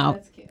 Yeah, I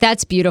know.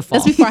 That's beautiful.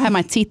 That's before I had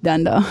my teeth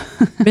done, though.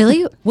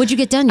 Really? What'd you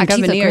get done? Your I got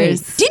teeth look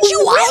veneers. great. Did you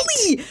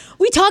really?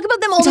 We talk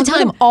about them all the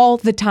time. All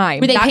the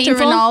time. Were they Dr.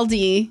 painful?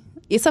 Rinaldi.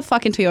 It's a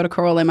fucking Toyota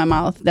Corolla in my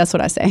mouth. That's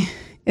what I say.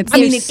 I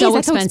mean, it's so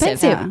expensive.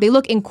 expensive. Yeah. They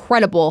look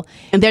incredible.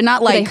 And they're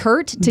not like Do they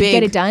hurt to big.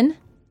 get it done?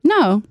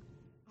 No.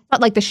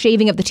 Not like the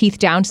shaving of the teeth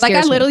down. Like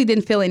I literally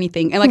didn't feel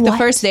anything. And like the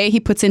first day he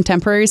puts in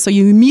temporary, so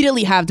you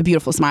immediately have the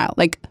beautiful smile,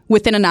 like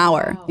within an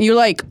hour. Wow. You're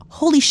like,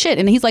 holy shit.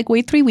 And he's like,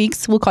 wait 3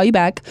 weeks, we'll call you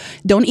back.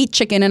 Don't eat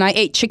chicken. And I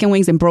ate chicken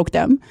wings and broke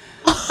them.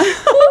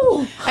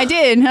 I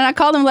did. And I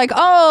called him like,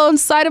 oh,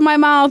 side of my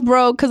mouth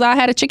broke because I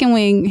had a chicken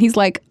wing. He's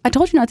like, I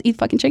told you not to eat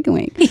fucking chicken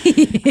wing.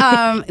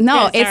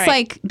 No, it's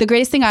like the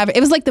greatest thing I ever.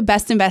 It was like the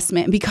best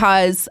investment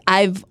because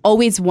I've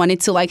always wanted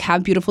to like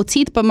have beautiful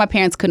teeth, but my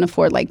parents couldn't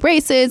afford like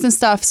braces and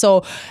stuff.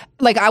 So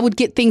like I would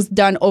get things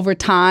done over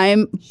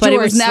time, but it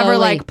was never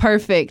like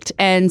perfect.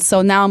 And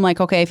so now I'm like,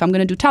 okay, if I'm going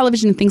to do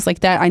television and things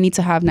like that, I need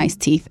to have nice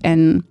teeth.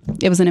 And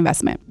it was an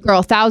investment. Girl,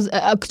 a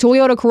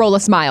Toyota Corolla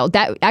smile.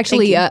 That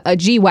actually a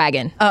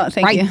G-Wagon. Oh,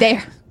 thank you. Right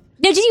there.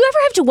 Now, did you ever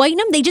have to whiten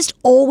them? They just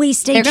always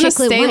stay. They're gonna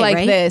chiclet stay white, like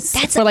right? this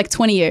for like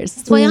 20 years.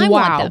 That's why I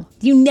want them.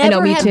 You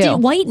never me have too. to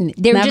whiten.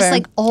 They're just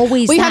like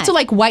always. Well, you that. have to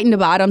like whiten the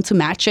bottom to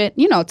match it,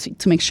 you know,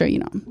 to make sure, you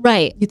know.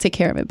 Right. You take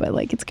care of it, but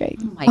like it's great.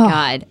 Oh my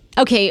God.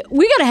 Okay,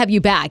 we got to have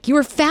you back. You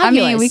were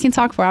fabulous. I mean, we can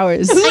talk for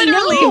hours.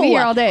 Literally, we can be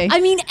here all day. I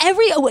mean,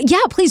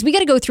 please, we got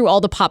to go through all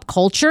the pop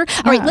culture.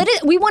 All right,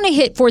 we want to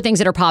hit 4 things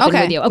that are popping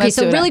with you. Okay, let's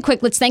so do really it.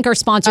 quick, let's thank our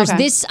sponsors. Okay.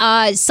 This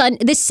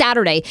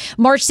Saturday,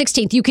 March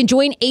 16th, you can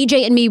join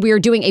AJ and me. We are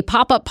doing a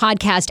pop-up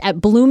podcast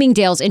at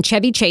Bloomingdale's in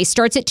Chevy Chase.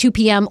 Starts at 2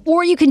 p.m.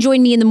 Or you can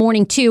join me in the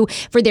morning too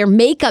for their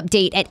makeup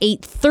date at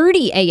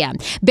 8:30 a.m.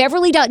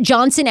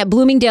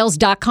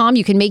 Beverly.Johnson@bloomingdales.com.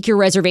 You can make your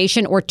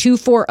reservation or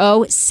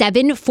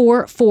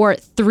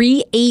 240-744-3811.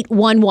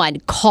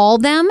 Call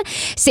them.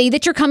 Say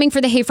that you're coming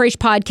for the Hey Frase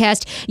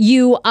podcast.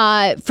 You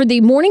for the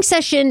morning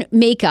session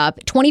makeup,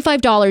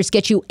 $25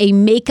 gets you a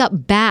makeup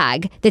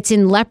bag that's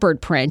in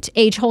leopard print.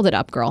 Age, hold it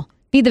up, girl.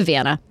 Be the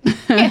Vanna.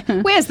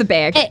 Where's the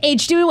bag?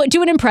 Age, do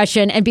an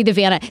impression and be the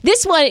Vanna.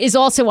 This one is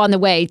also on the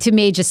way to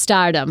major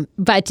stardom,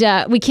 but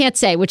we can't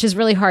say, which is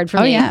really hard for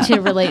me to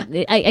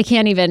really. I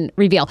can't even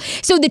reveal.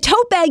 So the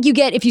tote bag you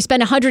get if you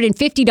spend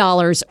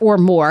 $150 or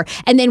more,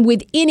 and then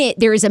within it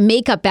there is a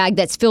makeup bag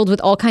that's filled with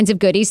all kinds of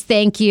goodies.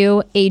 Thank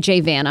you,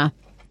 AJ Vanna.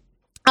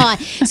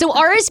 So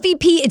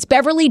RSVP, it's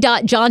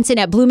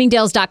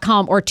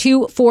beverly.johnson@bloomingdales.com or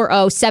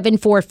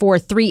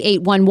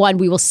 240-744-3811.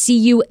 We will see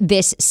you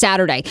this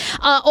Saturday.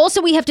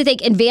 Also, we have to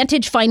thank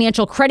Advantage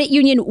Financial Credit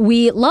Union.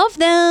 We love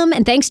them.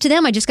 And thanks to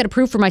them, I just got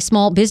approved for my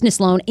small business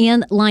loan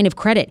and line of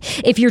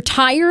credit. If you're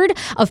tired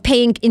of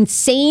paying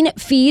insane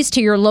fees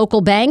to your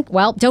local bank,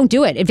 well, don't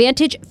do it.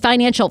 Advantage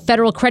Financial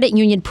Federal Credit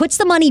Union puts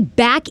the money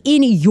back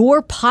in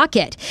your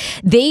pocket.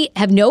 They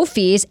have no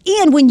fees.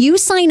 And when you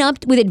sign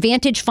up with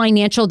Advantage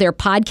Financial, their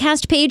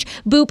podcast page,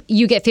 boop,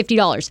 you get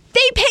 $50.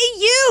 They pay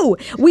you.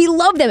 We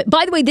love them.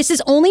 By the way, this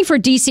is only for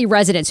DC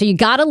residents, so you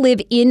got to live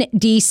in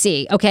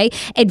DC, okay?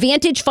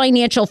 Advantage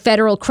Financial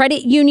Federal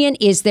Credit Union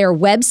is their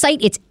website.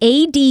 It's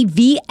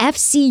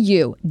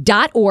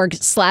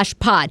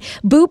advfcu.org/pod.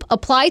 Boop,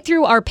 apply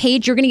through our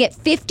page. You're going to get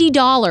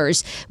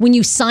 $50 when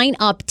you sign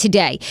up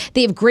today.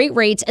 They have great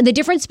rates, and the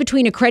difference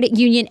between a credit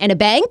union and a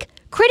bank,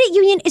 credit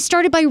union is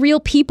started by real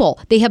people.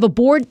 They have a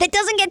board that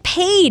doesn't get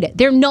paid.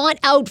 They're not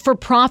out for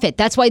profit.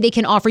 That's why they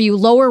can offer you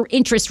lower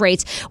interest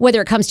rates,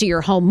 whether it comes to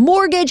your home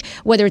mortgage,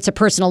 whether it's a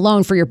personal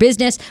loan for your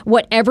business,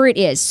 whatever it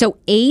is. So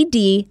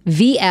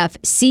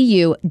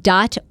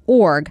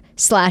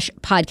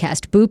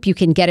advfcu.org/podcast. Boop, you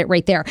can get it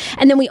right there.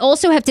 And then we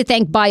also have to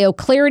thank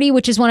BioClarity,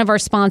 which is one of our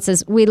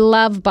sponsors. We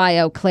love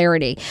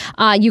BioClarity.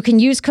 You can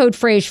use code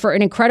Frase for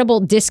an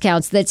incredible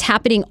discounts that's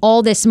happening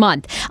all this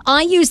month.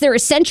 I use their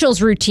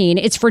Essentials routine.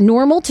 It's for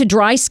normal to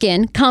dry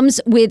skin,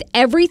 comes with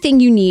everything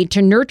you need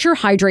to nurture,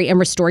 hydrate, and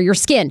restore your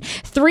skin.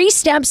 3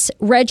 steps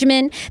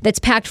regimen that's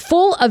packed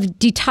full of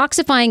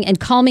detoxifying and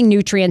calming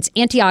nutrients,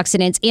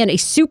 antioxidants, and a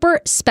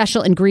super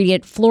special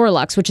ingredient,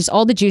 Floralux, which is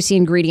all the juicy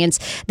ingredients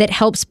that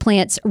helps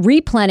plants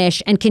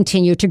replenish and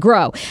continue to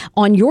grow.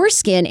 On your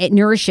skin, it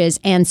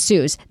nourishes and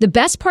soothes. The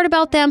best part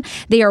about them,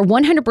 they are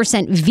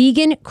 100%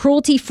 vegan,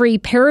 cruelty-free,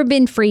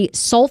 paraben-free,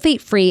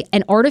 sulfate-free,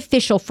 and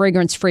artificial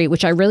fragrance-free,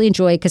 which I really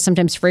enjoy because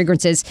sometimes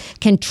fragrances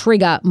can trigger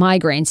trigger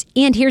migraines.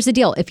 And here's the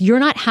deal. If you're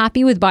not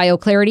happy with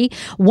BioClarity,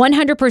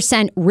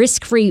 100%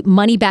 risk-free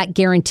money-back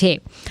guarantee.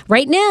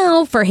 Right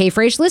now, for Hey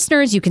Frase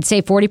listeners, you can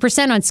save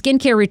 40% on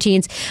skincare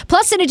routines,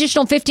 plus an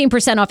additional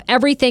 15% off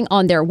everything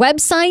on their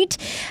website.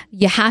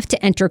 You have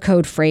to enter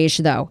code FRASE,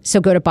 though. So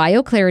go to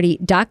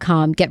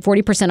bioclarity.com, get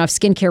 40% off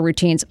skincare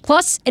routines,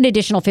 plus an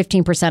additional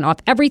 15% off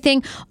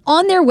everything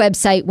on their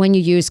website when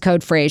you use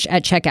code FRASE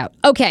at checkout.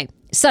 Okay.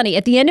 Sunny,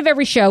 at the end of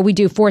every show, we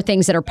do 4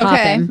 things that are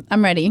popping. Okay,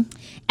 I'm ready.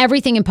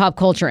 Everything in pop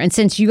culture. And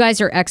since you guys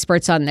are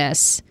experts on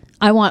this,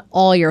 I want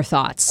all your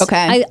thoughts. Okay.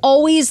 I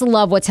always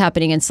love what's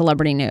happening in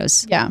celebrity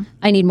news. Yeah.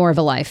 I need more of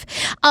a life.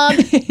 How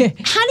did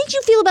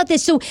you feel about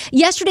this? So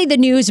yesterday the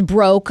news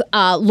broke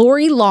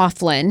Lori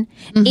Loughlin,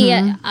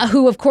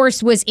 who of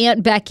course was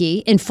Aunt Becky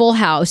in Full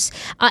House,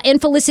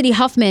 and Felicity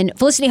Huffman.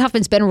 Felicity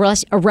Huffman's been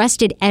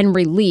arrested and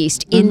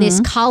released in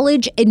this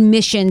college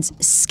admissions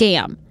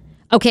scam.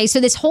 Okay, so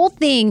this whole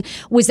thing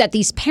was that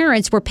these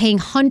parents were paying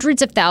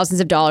hundreds of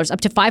thousands of dollars,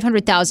 up to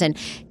 $500,000,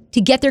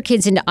 to get their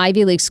kids into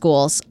Ivy League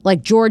schools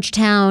like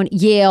Georgetown,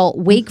 Yale,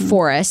 Wake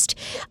Forest.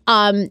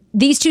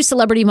 These 2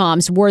 celebrity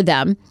moms were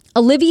them.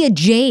 Olivia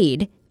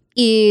Jade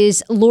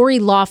is Lori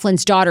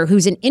Loughlin's daughter,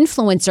 who's an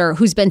influencer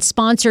who's been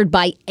sponsored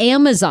by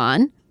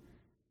Amazon,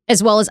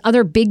 as well as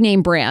other big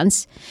name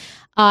brands.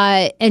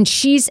 And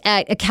she's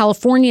at a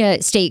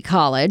California state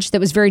college that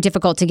was very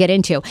difficult to get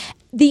into.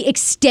 The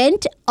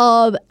extent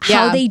of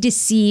how they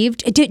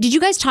deceived. Did you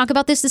guys talk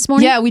about this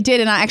morning? Yeah, we did.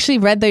 And I actually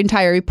read the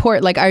entire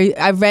report. Like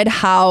I read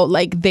how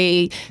like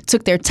they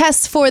took their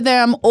tests for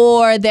them,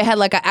 or they had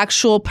like an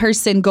actual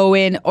person go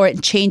in or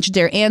change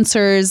their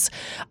answers.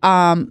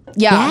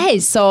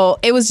 Yes. So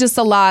it was just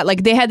a lot.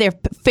 Like they had their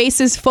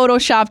faces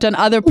photoshopped on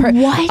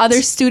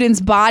other students'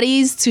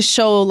 bodies to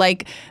show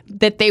like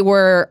that they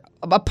were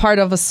a part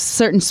of a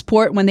certain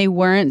sport when they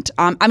weren't.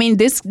 I mean,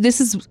 this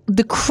is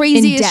the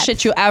craziest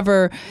shit you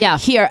ever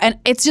hear. And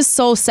it's just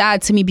so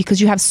sad to me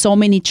because you have so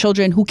many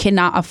children who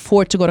cannot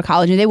afford to go to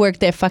college and they work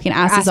their fucking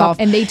asses off.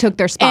 And they took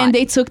their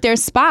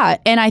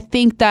spot. And I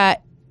think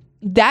that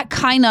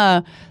kind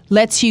of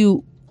lets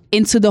you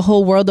into the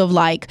whole world of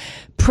like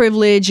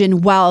privilege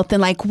and wealth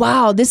and like,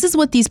 wow, this is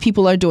what these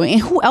people are doing.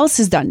 And who else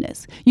has done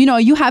this? You know,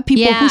 you have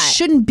people who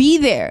shouldn't be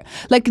there.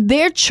 Like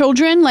their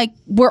children like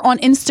were on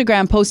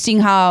Instagram posting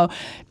how,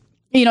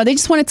 you know, they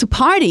just wanted to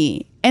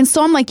party. And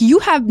so I'm like, you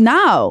have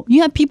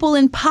people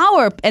in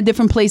power at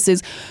different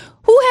places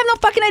who have no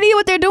fucking idea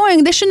what they're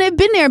doing. They shouldn't have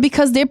been there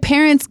because their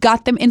parents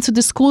got them into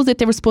the schools that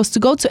they were supposed to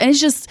go to. And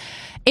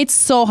it's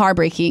so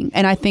heartbreaking.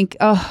 And I think,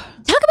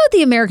 talk about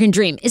the American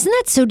dream. Isn't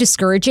that so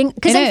discouraging?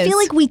 Because I feel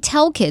like we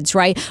tell kids,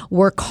 right,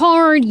 work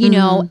hard, you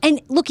know.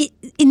 And look,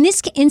 in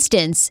this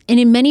instance, and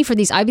in many for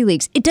these Ivy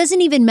Leagues, it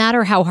doesn't even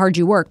matter how hard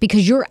you work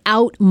because you're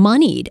out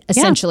moneyed,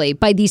 essentially,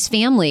 by these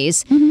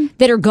families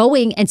that are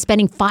going and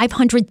spending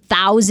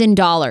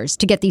 $500,000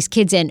 to get these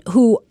kids in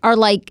who are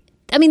like,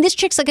 I mean, this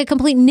chick's like a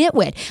complete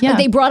nitwit. Yeah. Like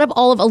they brought up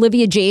all of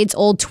Olivia Jade's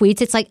old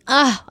tweets. It's like,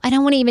 I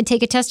don't want to even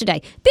take a test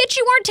today. Bitch,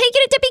 you weren't taking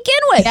it to begin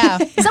with.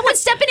 Yeah. Someone's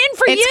stepping in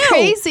for you. It's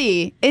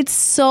crazy. It's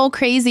so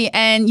crazy.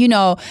 And, you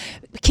know,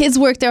 kids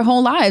work their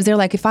whole lives. They're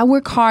like, if I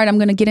work hard, I'm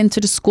going to get into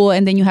the school.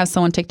 And then you have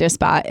someone take their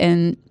spot.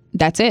 And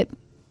that's it.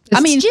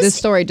 This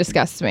story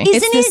disgusts me.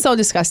 It's just so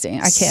disgusting.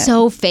 I can't.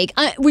 So fake.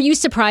 Were you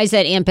surprised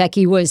that Aunt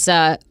Becky was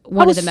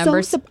one of the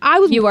members?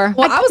 You were.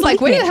 Well, I was like,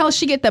 where the hell did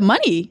she get the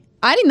money?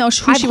 I didn't know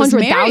who she was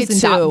married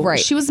to. Right.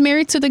 She was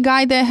married to the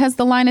guy that has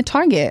the line at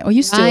Target. Or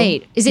used to.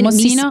 Right. Is it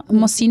Mosino?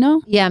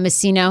 Yeah,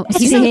 Messino.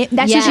 That's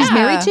who she's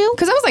married to?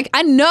 Because I was like,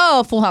 I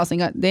know Full House. They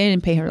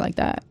didn't pay her like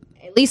that.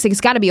 At least it's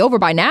got to be over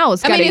by now.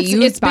 It's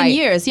been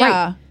years,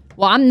 yeah. Right.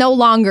 Well, I'm no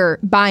longer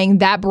buying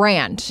that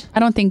brand. I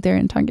don't think they're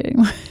in Target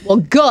anymore. Well,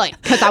 good,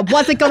 because I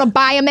wasn't going to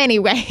buy them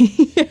anyway.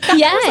 I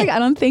was like, I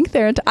don't think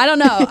they're I don't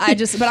know.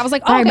 But I was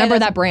like, oh, I remember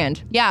that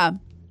brand. Yeah.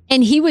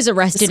 And he was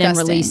arrested and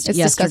released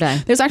yesterday.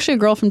 Disgusting. There's actually a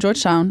girl from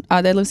Georgetown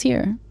that lives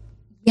here.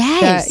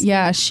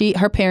 Yes.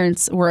 Her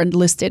parents were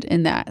enlisted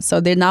in that. So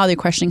they're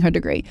questioning her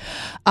degree.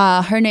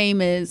 Her name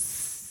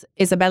is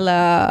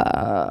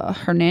Isabella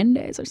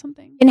Hernandez or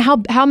something. And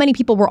how many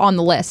people were on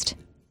the list?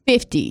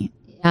 50.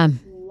 Yeah.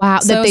 Wow.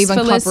 So that they've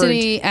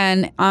Felicity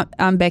and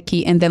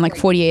Becky and then like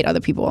 48 other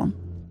people.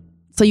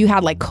 So you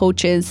had like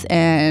coaches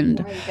and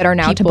that are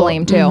now people. To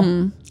blame too.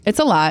 Mm-hmm. It's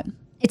a lot.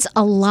 It's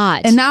a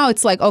lot. And now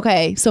it's like,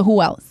 okay, so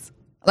who else?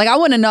 Like, I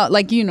want to know,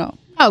 like, you know.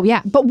 Oh,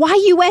 yeah. But why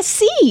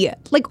USC?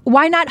 Like,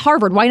 why not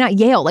Harvard? Why not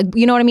Yale? Like,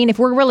 you know what I mean? If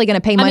we're really going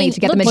to pay money to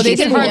get them into they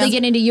schools. can hardly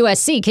get into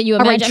USC. Can you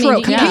imagine? All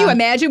right, true. Can you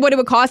imagine what it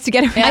would cost to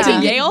get into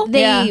Yale?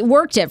 They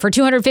worked it for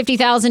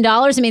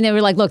 $250,000. I mean, they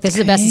were like, look, this is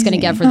the best it's going to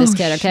get for this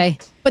kid, okay?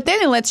 But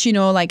then it lets you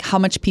know, like, how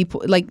much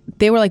people, like,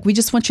 they were like, we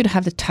just want you to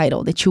have the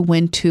title that you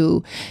went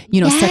to, you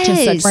know, such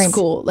and such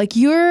school. Like,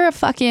 you're a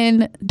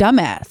fucking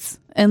dumbass.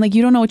 And like,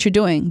 you don't know what you're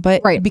doing,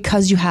 but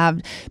because you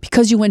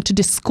went to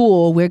this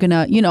school, we're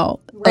gonna, you know,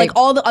 like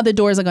all the other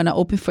doors are gonna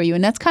open for you.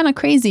 And that's kind of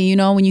crazy, you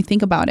know, when you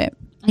think about it.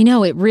 I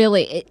know it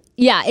really,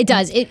 Yeah, it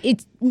does.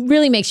 It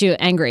really makes you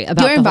angry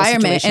about your the whole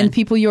environment situation. and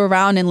people you're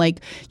around and like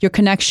your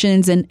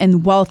connections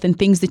and wealth and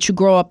things that you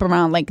grow up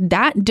around. Like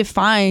that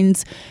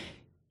defines,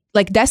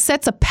 like that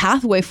sets a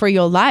pathway for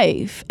your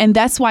life. And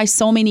that's why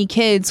so many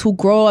kids who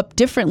grow up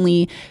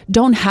differently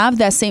don't have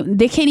that same,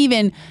 they don't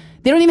even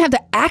have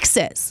the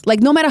access.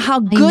 Like no matter how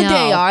good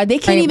they are, they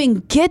can't even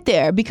get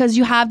there because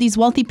you have these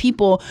wealthy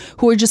people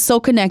who are just so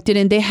connected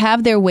and they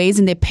have their ways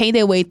and they pay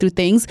their way through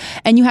things.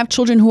 And you have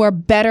children who are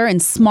better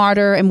and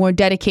smarter and more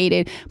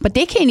dedicated, but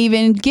they can't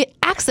even get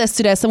access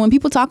to that. So when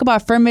people talk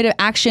about affirmative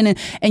action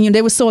and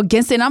they were so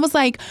against it, and I was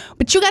like,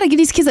 but you got to give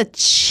these kids a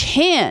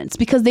chance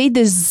because they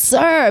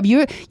deserve.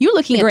 You're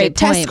looking at their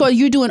test score.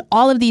 You're doing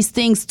all of these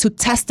things to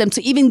test them,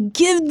 to even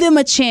give them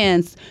a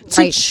chance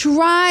to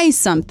try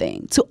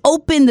something, to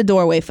open the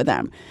doorway for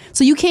them.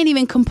 So you can't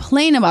even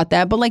complain about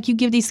that, but like you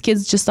give these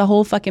kids just a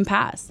whole fucking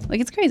pass. Like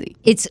it's crazy.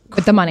 It's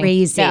with the money.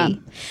 Crazy. Yeah.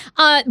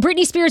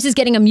 Britney Spears is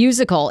getting a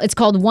musical. It's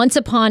called Once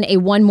Upon a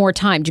One More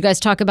Time. Did you guys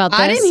talk about this?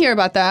 I didn't hear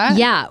about that.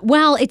 Yeah.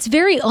 Well, it's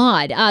very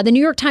odd. The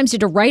New York Times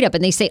did a write-up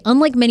and they say,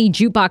 unlike many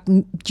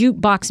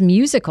jukebox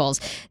musicals,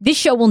 this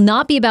show will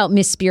not be about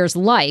Miss Spears'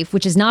 life,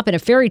 which has not been a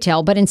fairy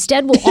tale, but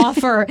instead will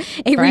offer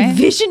a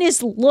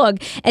revisionist look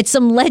at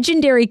some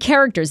legendary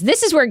characters.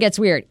 This is where it gets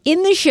weird.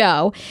 In the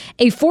show,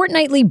 a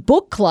fortnightly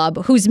book club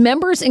whose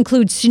members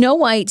include Snow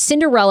White,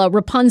 Cinderella,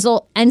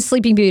 Rapunzel, and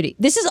Sleeping Beauty.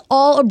 This is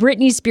all a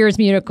Britney Spears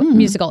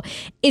musical.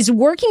 Is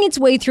working its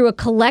way through a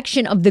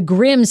collection of the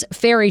Grimm's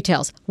fairy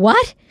tales.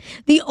 What?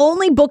 The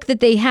only book that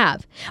they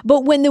have.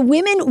 But when the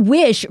women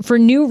wish for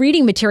new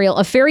reading material,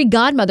 a fairy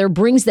godmother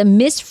brings them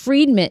Miss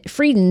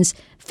Frieden's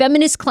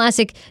feminist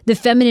classic, The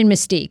Feminine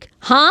Mystique.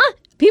 Huh?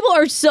 People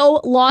are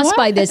so lost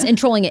by this and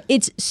trolling it.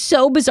 It's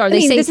so bizarre.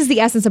 They say this is the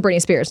essence of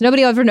Britney Spears.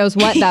 Nobody ever knows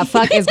what the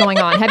fuck is going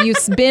on. Have you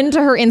been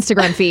to her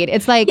Instagram feed?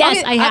 It's like,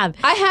 yes, I have.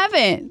 I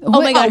haven't.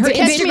 Oh my God, her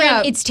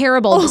Instagram, it's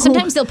terrible.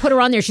 Sometimes they'll put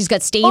her on there. She's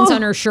got stains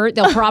on her shirt.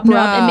 They'll prop her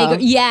up and make her,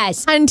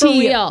 yes, for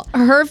real.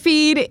 Her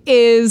feed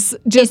is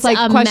just like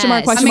question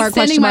mark, question mark,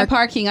 question mark. My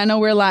parking. I know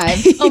we're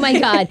live. Oh my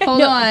God.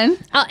 Hold on.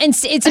 And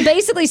it's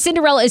basically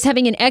Cinderella is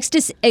having an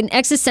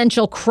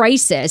existential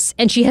crisis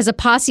and she has a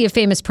posse of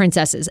famous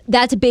princesses.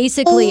 That's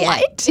basically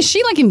it. Is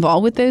she like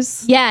involved with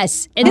this?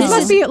 Yes. And this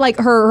must be like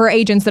her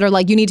agents that are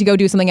like, you need to go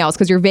do something else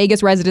because your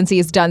Vegas residency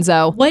is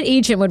donezo. What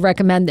agent would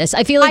recommend this?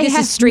 I feel like this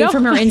is straight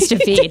from her Insta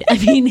feed. I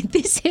mean,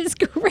 this is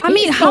great. I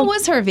mean, how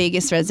was her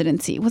Vegas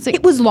residency?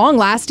 It was long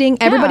lasting.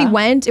 Everybody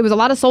went. It was a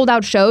lot of sold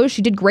out shows.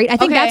 She did great. I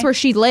think that's where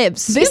she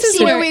lives. This is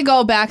where we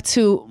go back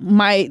to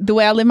the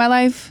way I live my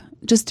life.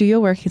 Just do your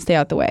work and stay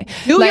out the way.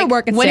 Do your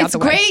work and stay out the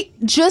way. When it's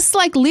great, just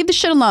like leave the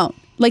shit alone.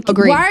 Like,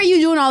 why are you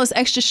doing all this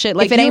extra shit?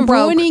 Like, if it ain't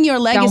broke, ruining your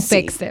legacy. don't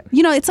fix it.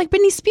 You know, it's like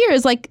Britney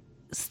Spears. Like,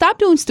 stop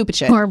doing stupid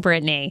shit. Poor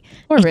Britney.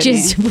 Poor Britney.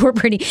 Just poor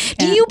Britney.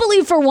 Do you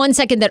believe for one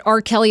second that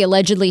R. Kelly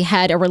allegedly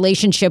had a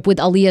relationship with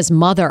Aaliyah's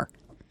mother?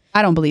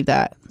 I don't believe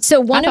that.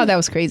 So I thought that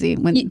was crazy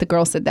when the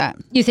girl said that.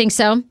 You think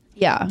so?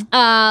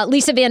 Yeah.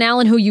 Lisa Van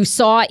Allen, who you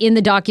saw in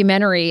the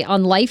documentary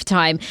on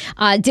Lifetime,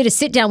 did a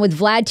sit down with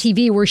Vlad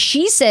TV where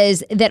she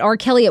says that R.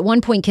 Kelly at one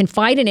point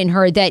confided in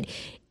her that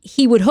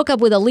he would hook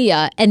up with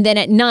Aaliyah and then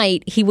at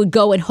night he would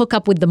go and hook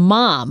up with the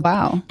mom.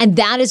 Wow. And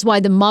that is why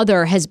the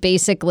mother has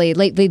basically,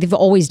 they've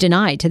always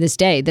denied to this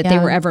day that they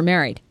were ever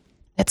married.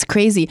 That's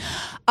crazy.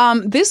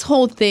 This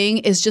whole thing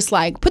is just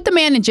like, put the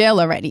man in jail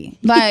already.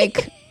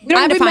 Like... We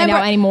don't have to find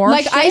out anymore.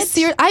 Like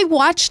I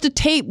watched the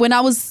tape when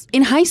I was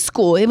in high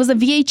school. It was a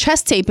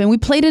VHS tape, and we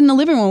played it in the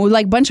living room with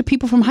like a bunch of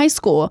people from high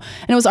school.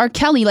 And it was R.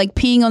 Kelly like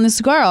peeing on this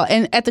girl.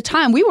 And at the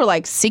time, we were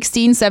like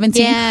 16,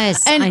 17.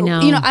 Yes, and, I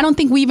know. You know, I don't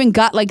think we even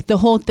got like the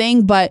whole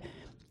thing, but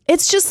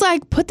it's just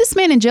like, put this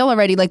man in jail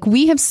already. Like,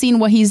 we have seen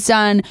what he's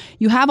done.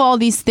 You have all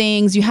these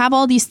things. You have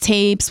all these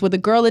tapes where the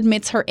girl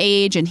admits her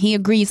age and he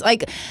agrees.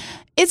 Like,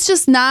 it's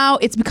just now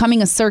it's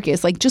becoming a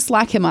circus. Like, just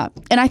lock him up.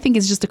 And I think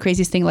it's just the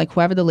craziest thing. Like,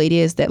 whoever the lady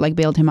is that like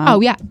bailed him out.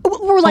 Oh yeah,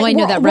 we're like, I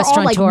know that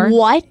restaurateur. Like,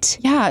 what?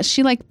 Yeah,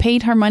 she like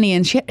paid her money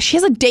and she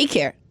has a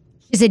daycare.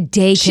 She's a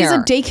daycare. She's a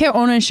daycare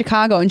owner in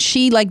Chicago, and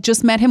she like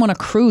just met him on a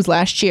cruise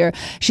last year.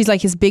 She's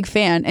like his big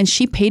fan, and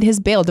she paid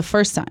his bail the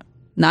first time,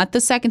 not the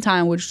second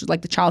time, which was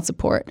like the child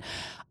support.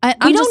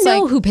 We don't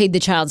know who paid the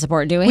child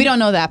support, do we? We don't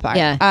know that part.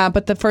 Yeah.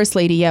 But the first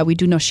lady, yeah, we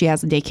do know she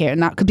has a daycare.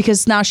 Not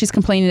because now she's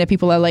complaining that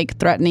people are like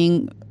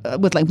threatening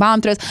with like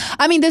bomb threats.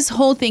 I mean, this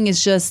whole thing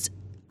is just,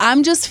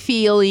 I'm just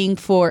feeling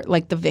for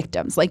like the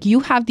victims. Like, you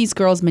have these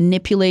girls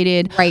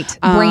manipulated. Right.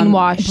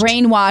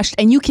 Brainwashed.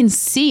 And you can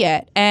see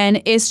it.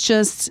 And it's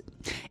just...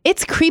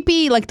 It's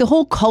creepy, like the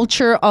whole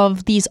culture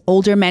of these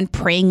older men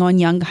preying on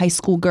young high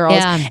school girls.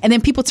 Yeah. And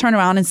then people turn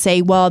around and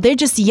say, well, they're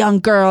just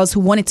young girls who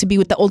wanted to be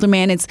with the older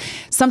man. It's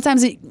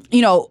sometimes,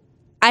 you know,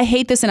 I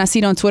hate this, and I see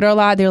it on Twitter a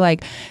lot. They're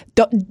like,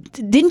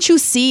 didn't you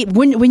see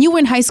when you were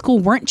in high school,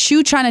 weren't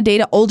you trying to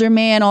date an older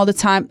man all the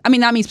time? I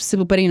mean, not me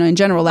specifically, but in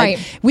general, like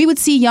we would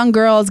see young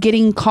girls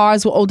getting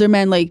cars with older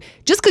men. Like,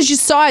 just because you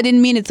saw it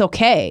didn't mean it's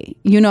okay,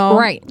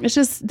 Right. It's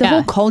just the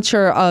whole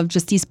culture of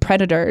just these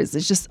predators.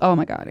 It's just, oh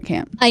my God, I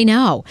can't. I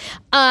know.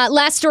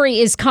 Last story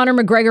is Conor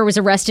McGregor was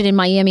arrested in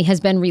Miami, has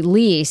been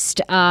released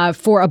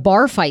for a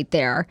bar fight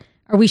there.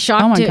 Are we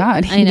shocked? Oh my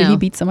God. I know. Did he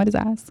beat somebody's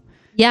ass?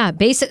 Yeah,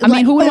 basically. I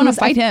mean, who would want to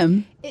fight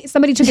him?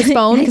 Somebody took his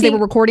phone because they were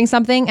recording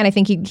something, and I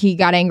think he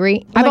got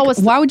angry.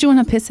 Why would you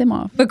want to piss him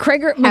off?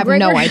 McGregor I have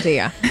no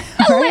idea.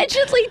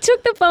 Allegedly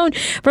took the phone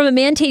from a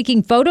man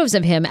taking photos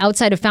of him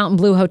outside a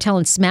Fontainebleau hotel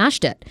and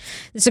smashed it.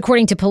 This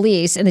according to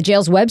police and the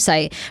jail's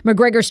website.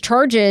 McGregor's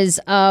charges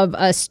of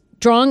a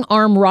strong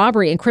arm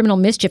robbery and criminal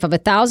mischief of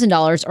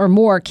 $1,000 or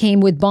more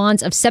came with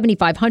bonds of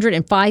 $7,500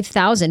 and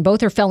 $5,000.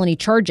 Both are felony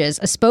charges.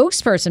 A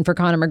spokesperson for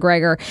Conor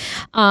McGregor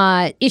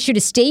issued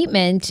a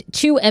statement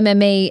to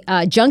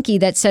MMA Junkie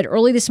that said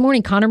early this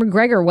morning Conor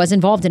McGregor was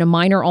involved in a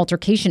minor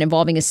altercation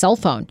involving his cell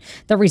phone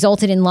that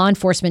resulted in law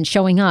enforcement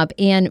showing up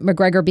and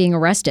McGregor being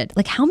arrested.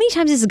 Like, how many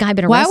times has this guy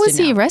been arrested? Why was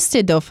he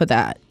arrested though for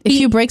that? If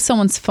you break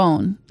someone's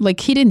phone, like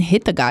he didn't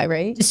hit the guy,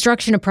 right?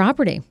 Destruction of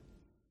property.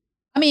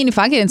 I mean, if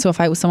I get into a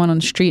fight with someone on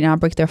the street and I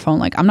break their phone,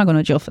 like, I'm not going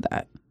to jail for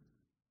that.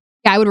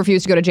 Yeah, I would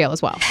refuse to go to jail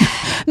as well.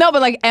 No,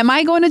 but like, am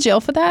I going to jail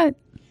for that?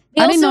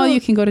 I didn't know you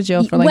can go to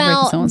jail for like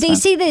breaking someone's phone. They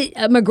say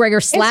that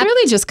McGregor slapped. It's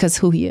really just because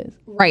who he is.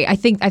 Right. I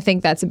think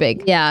that's a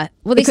big. Yeah.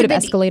 Well, they could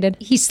have escalated.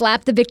 He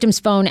slapped the victim's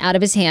phone out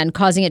of his hand,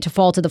 causing it to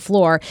fall to the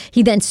floor.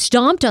 He then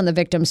stomped on the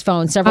victim's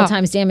phone several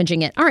times,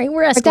 damaging it. All right,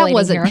 we're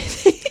escalating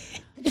here.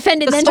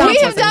 Defendant then we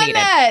have done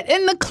that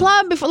in the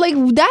club before. Like,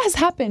 that has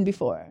happened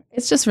before.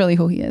 It's just really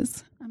who he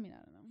is.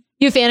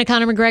 You a fan of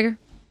Conor McGregor?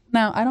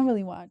 No, I don't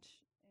really watch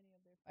any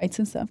of their fights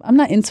and stuff. I'm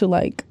not into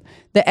like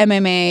the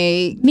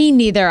MMA. Me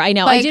neither. I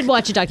know. I did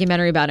watch a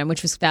documentary about him,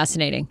 which was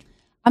fascinating.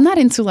 I'm not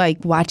into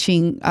like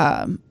watching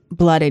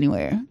blood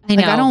anywhere. I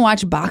know. Like, I don't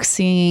watch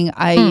boxing.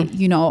 I'm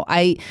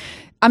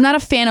not a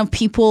fan of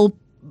people.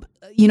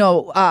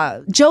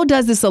 Joe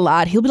does this a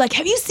lot. He'll be like,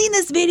 "Have you seen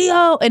this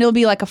video?" And it'll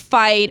be like a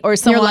fight or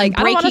someone like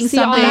breaking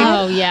something.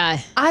 Oh yeah.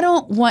 I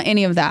don't want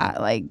any of that.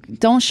 Like,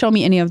 don't show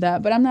me any of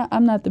that. But I'm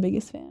not the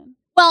biggest fan.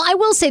 Well, I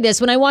will say this.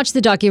 When I watched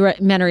the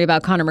documentary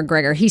about Conor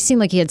McGregor, he seemed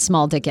like he had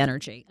small dick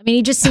energy. I mean,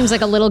 he just seems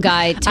like a little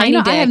guy, tiny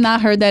dick. I have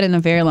not heard that in a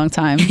very long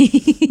time.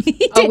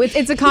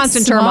 It's a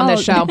constant term on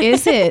this show.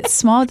 Is it?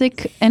 Small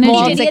dick energy?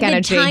 Small dick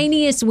energy. The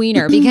tiniest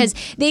wiener because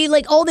they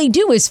all they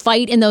do is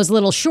fight in those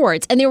little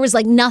shorts. And there was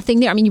like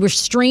nothing there. I mean, you were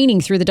straining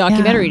through the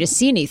documentary to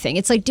see anything.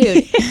 It's like,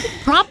 dude,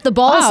 prop the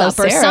balls up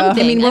or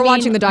something. I mean, we're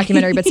watching the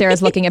documentary, but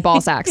Sarah's looking at ball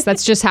sacks.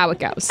 That's just how it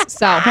goes.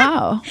 So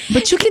wow.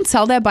 But you can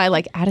tell that by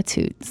like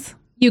attitudes.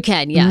 You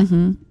can, yeah.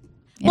 Mm-hmm.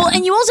 Yeah. Well,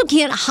 and you also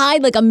can't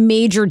hide like a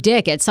major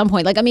dick at some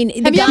point. Like, I mean,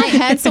 have you ever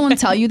had someone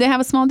tell you they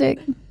have a small dick?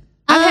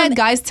 I've had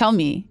guys tell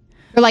me.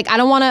 They're like,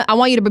 I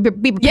want you to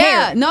be prepared.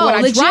 Yeah, no,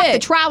 when legit. I drop the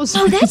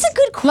trousers. Oh, that's a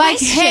good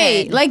question. Like,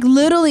 hey, like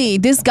literally,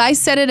 this guy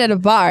said it at a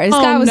bar. This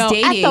guy was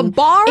dating at the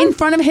bar in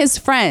front of his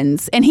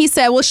friends, and he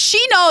said, "Well,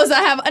 she knows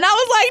I have," and I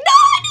was like, "No,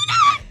 I do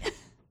not."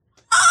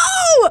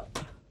 Oh.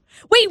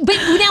 Wait, but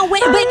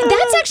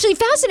that's actually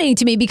fascinating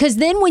to me because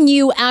then when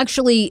you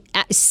actually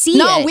see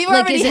it. We've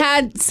already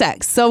had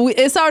sex. So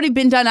it's already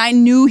been done. I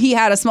knew he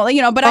had a small,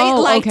 but I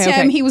liked him.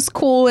 Okay. He was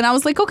cool. And I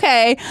was like,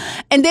 okay.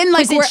 And then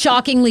like. Was it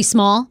shockingly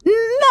small?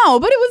 No,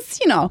 but it was,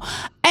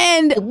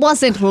 and. It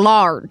wasn't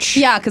large.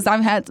 Yeah, because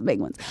I've had some big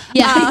ones.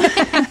 Yeah.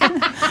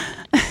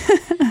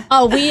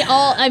 We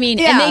all, and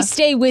they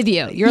stay with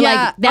you. You're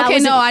like,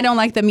 no, I don't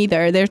like them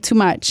either. They're too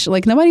much.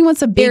 Like, nobody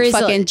wants a big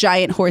fucking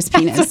giant horse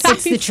penis.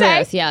 It's the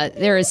truth. Yeah,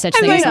 there is such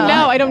thing as that.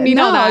 No, I don't need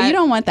all that. No, you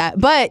don't want that.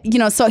 But,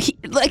 so he,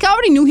 like, I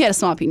already knew he had a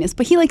small penis,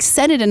 but he, like,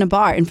 said it in a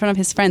bar in front of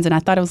his friends, and I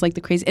thought it was, like,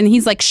 the crazy. And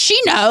he's like, she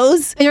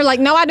knows. And you're like,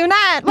 no, I do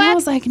not. And I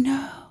was like,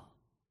 no.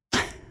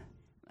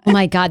 Oh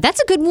my God,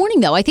 that's a good warning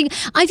though. I feel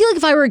like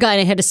if I were a guy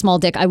and I had a small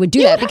dick, I would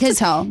do that because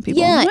tell people.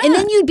 Yeah, and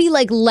then you'd be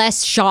like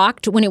less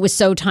shocked when it was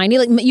so tiny.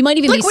 Like you might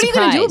even be surprised. What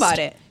are you gonna do about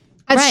it?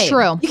 That's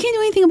true. You can't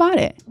do anything about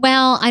it.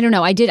 Well, I don't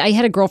know. I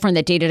had a girlfriend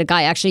that dated a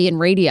guy actually in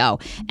radio,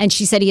 and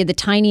she said he had the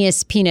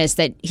tiniest penis.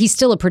 That he's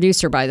still a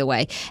producer, by the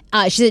way.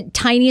 She said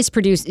tiniest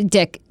producer,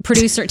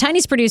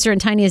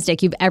 and tiniest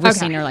dick you've ever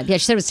seen in her life. Yeah,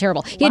 she said it was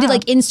terrible. He had to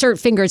like insert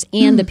fingers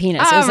and the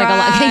penis. It was like a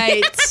lot.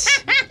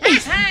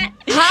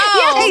 How?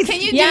 Yes. Can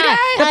you do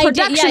that? The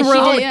production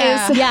room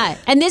is. Yeah.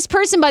 And this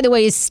person, by the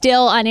way, is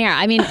still on air.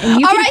 I mean,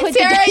 and you all can right,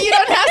 Sarah, you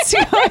don't have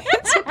to go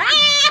into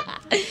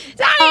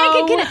Sorry,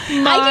 I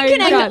can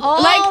connect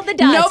all the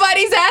dots.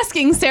 Nobody's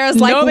asking. Sarah's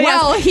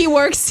like, he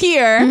works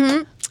here.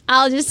 Mm-hmm.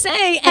 I'll just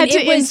say. And had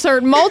to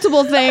insert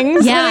multiple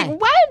things. Yeah.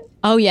 Like, what?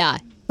 Oh, yeah.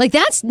 Like,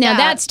 that's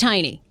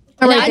tiny.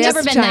 All right, I've that's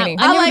never been tiny.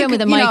 that. I've never been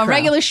with a micro.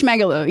 regular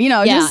schmegula.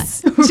 Yeah.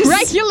 Just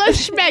Regular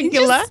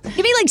schmegula.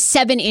 Maybe like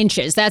 7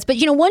 inches. But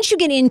once you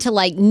get into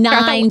like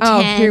 9, 10.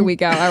 Oh, here we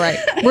go. All right.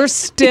 We're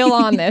still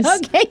on this.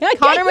 Okay.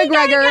 Conor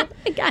McGregor.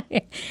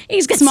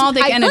 He's got small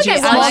dick energy. Okay,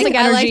 I like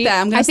energy.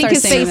 that. I'm gonna I think start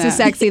his saying face that. is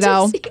sexy,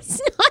 though.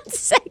 He's not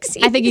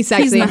sexy. I think he's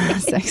sexy. He's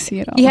not sexy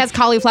at all. He has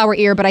cauliflower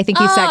ear, but I think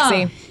he's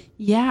sexy.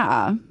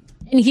 Yeah.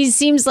 And he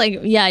seems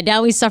like,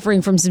 now he's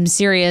suffering from some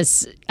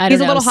serious, I don't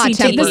He's a know. little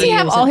hot-tempered. Does he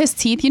have all his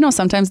teeth?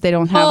 Sometimes they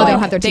don't have. Oh, they don't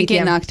have their they teeth, get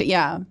yeah. knocked.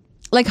 Yeah.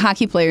 Like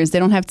hockey players, they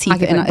don't have teeth.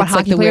 But it's hockey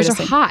like the players are weirdest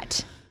thing.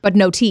 hot, but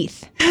no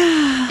teeth.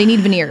 They need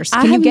veneers. I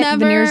Can you have get never-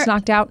 veneers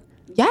knocked out?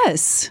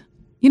 Yes.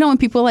 When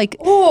people like,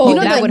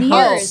 that would hurt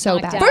veneers so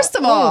knocked bad. out. First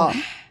of all,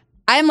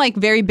 I'm like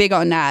very big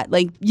on that.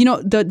 Like,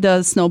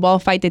 the snowball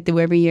fight they do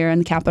every year in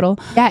the Capitol?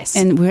 Yes.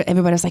 And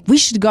everybody was like, we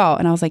should go.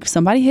 And I was like, if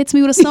somebody hits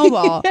me with a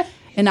snowball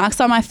and knocks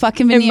out my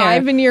fucking If veneer, my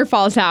veneer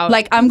falls out.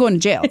 like, I'm going to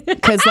jail.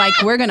 Because, like,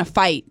 we're going to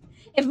fight.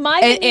 If my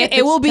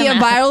It will be a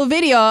viral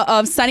video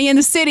of Sunny in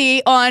the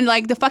city on,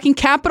 like, the fucking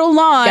Capitol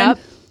lawn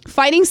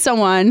fighting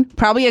someone,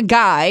 probably a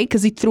guy,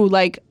 because he threw,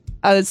 like,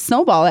 a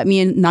snowball at me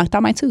and knocked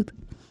out my tooth.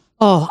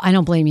 Oh, I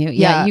don't blame you.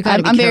 Yeah, you got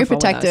to be I'm very careful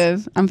with those.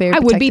 protective. I'm very I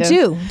would be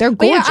protective. too. They're But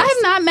gorgeous. yeah, I have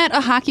not met a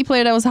hockey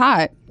player that was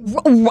hot.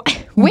 What?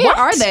 Where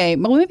are they?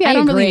 Well, maybe I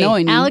don't agree. really know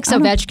any. Alex I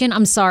don't- Ovechkin,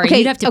 I'm sorry.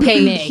 You'd have to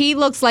pay me. He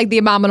looks like the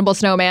abominable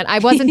snowman. I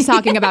wasn't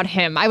talking about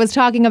him. I was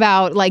talking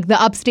about like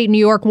the upstate New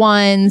York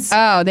ones.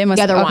 Oh, they must.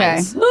 The other okay.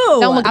 ones.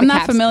 Don't look at I'm the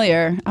not Caps.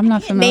 familiar. I'm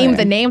not familiar. Name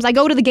the names. I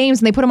go to the games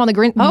and they put them on the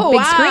big wow.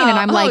 screen, and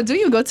I'm like, do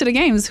you go to the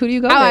games? Who do you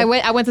go oh,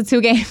 with? I went to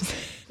 2 games.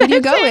 Who do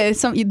you go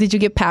with? Did you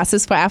get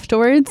passes for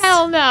afterwards?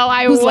 Hell no,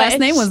 I Whose wish. last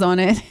name was on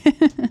it?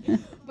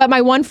 But my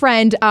one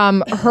friend,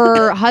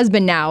 her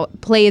husband now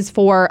plays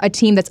for a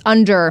team that's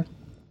under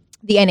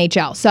the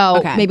NHL. So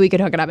Okay. maybe we could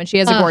hook it up. And she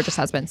has a gorgeous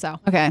husband. So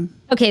Okay.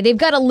 Okay, they've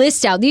got a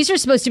list out. These are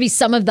supposed to be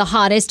some of the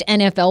hottest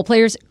NFL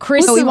players.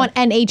 Chris, we want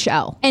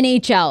NHL.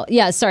 NHL.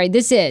 Yeah, sorry.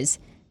 This is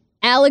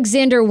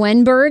Alexander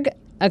Wenberg.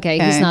 Okay,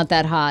 he's not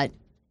that hot.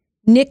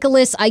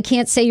 Nicholas, I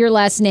can't say your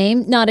last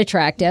name. Not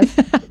attractive.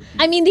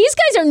 I mean, these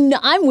guys are.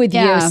 I'm with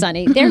Yeah. you,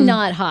 Sunny. They're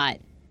not hot.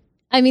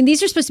 I mean,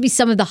 these are supposed to be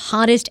some of the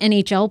hottest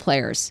NHL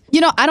players.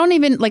 I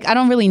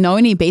don't really know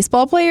any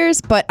baseball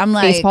players, but I'm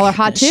like, Baseball are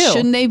hot, too.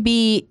 Shouldn't they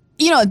be?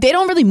 They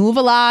don't really move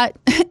a lot.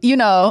 They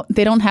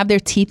don't have their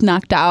teeth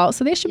knocked out,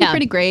 so they should be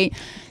pretty great.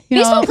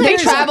 Baseball They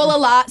players travel a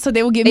lot, so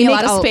they will give me a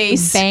lot of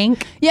space.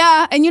 Bank.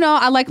 Yeah, and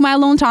I like my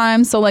alone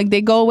time, so like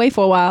they go away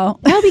for a while.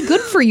 That would be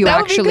good for you, That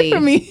actually. would be good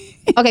for me.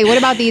 Okay, what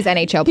about these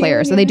NHL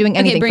players? Are they doing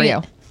anything for bring you?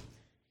 it.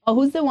 Oh,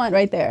 who's the one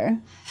right there?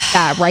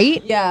 Yeah,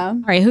 right? Yeah.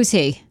 All right, who's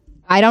he?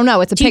 I don't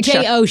know. It's a picture.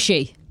 TJ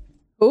Oshie.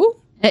 Who?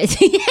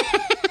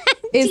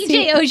 TJ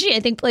he- Oshie, I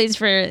think, plays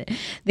for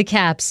the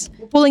Caps.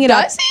 Pulling it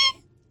Does up.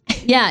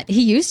 he? Yeah,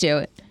 he used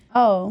to.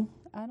 Oh,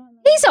 I don't know.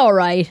 He's all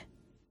right.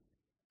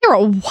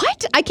 Sarah,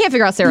 what? I can't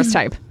figure out Sarah's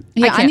type.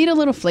 Yeah, I can't. need a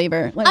little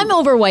flavor. Like, I'm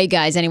over white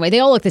guys anyway. They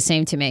all look the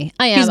same to me.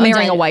 I am. He's I'm marrying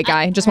telling a you. white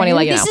guy. Just want to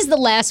let you know. This is the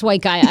last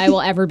white guy I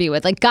will ever be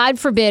with. Like, God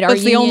forbid our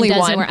That's the union only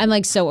doesn't one. work. I'm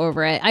like so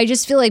over it. I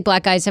just feel like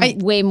black guys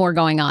have way more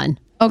going on.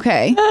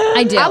 okay.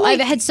 I do. I've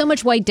had so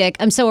much white dick.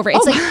 I'm so over it.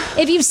 It's like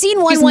if you've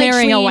seen one He's white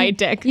marrying a tree, white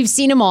dick. You've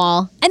seen them all,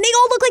 and they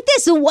all look like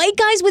this. The white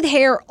guys with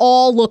hair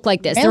all look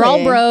like this. They're all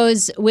Really?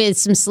 bros with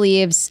some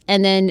sleeves,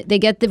 and then they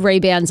get the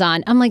Ray-Bans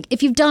on. I'm like,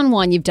 if you've done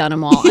one, you've done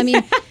them all. I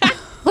mean.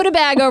 Put a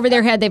bag over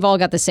their head, they've all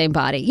got the same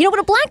body. But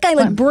a black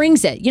guy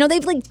brings it.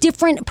 They've like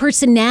different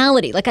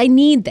personality. Like I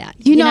need that.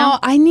 You know,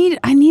 I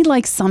need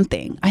like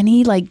something. I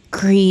need like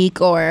Greek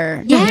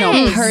or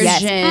Yes.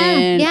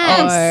 Persian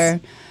Yes.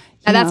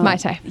 or That's my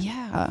type.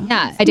 yeah.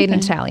 Yeah. I date an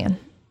Italian.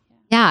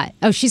 Yeah.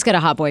 Oh, she's got a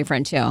hot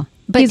boyfriend too.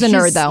 But He's a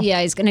nerd, though.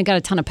 Yeah, he's got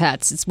a ton of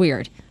pets. It's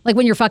weird. Like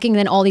when you're fucking,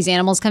 then all these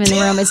animals come in the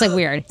room. It's like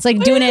weird. It's like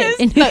doing it.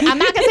 I'm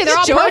not gonna say they're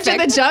all George perfect. in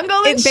the jungle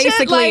and It shit?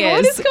 basically Like,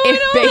 what is. is going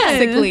It on?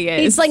 basically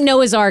is. It's like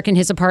Noah's Ark in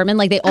his apartment.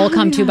 Like they all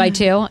come 2 by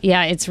 2.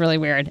 Yeah, it's really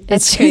weird.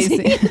 It's crazy.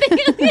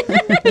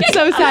 It's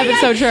so sad, but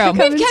so true.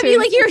 We've kept you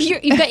like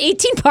you've got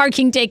 18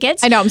 parking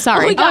tickets. I know. I'm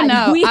sorry. Oh, my Oh God.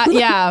 no. We-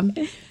 Yeah.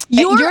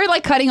 You're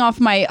like cutting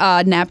off my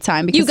nap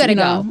time because You gotta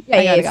go.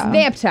 I gotta go.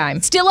 Nap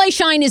time. Still I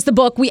Shine is the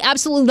book. We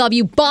absolutely love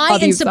you. Buy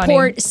Love and you,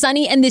 support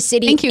Sunny and the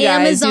City. Thank you,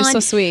 guys. Amazon. You're so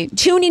sweet.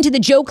 Tune into the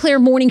Joe Claire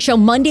Morning Show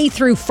Monday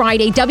through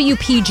Friday,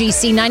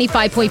 WPGC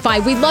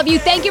 95.5. We love you.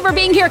 Thank you for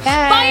being here.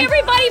 Bye,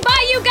 everybody.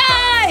 Bye, you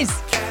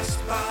guys.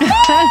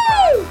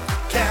 Woo!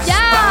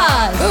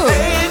 Yes.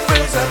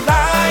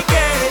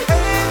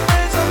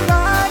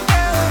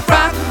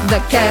 The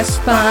cast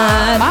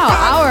spot. Wow,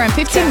 hour and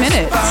 15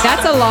 minutes.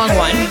 That's a long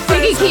one. We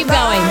can keep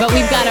going, but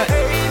we've got to.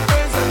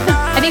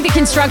 I think the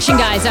construction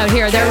guys out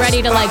here, they're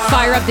ready to like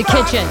fire up the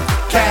kitchen.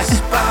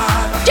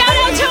 Shout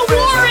out to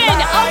Warren.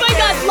 Oh my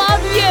God,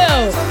 love you.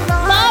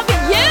 Love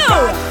you.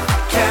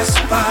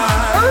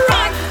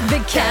 Rock the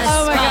cast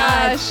Oh my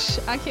spot.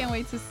 gosh. I can't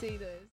wait to see this.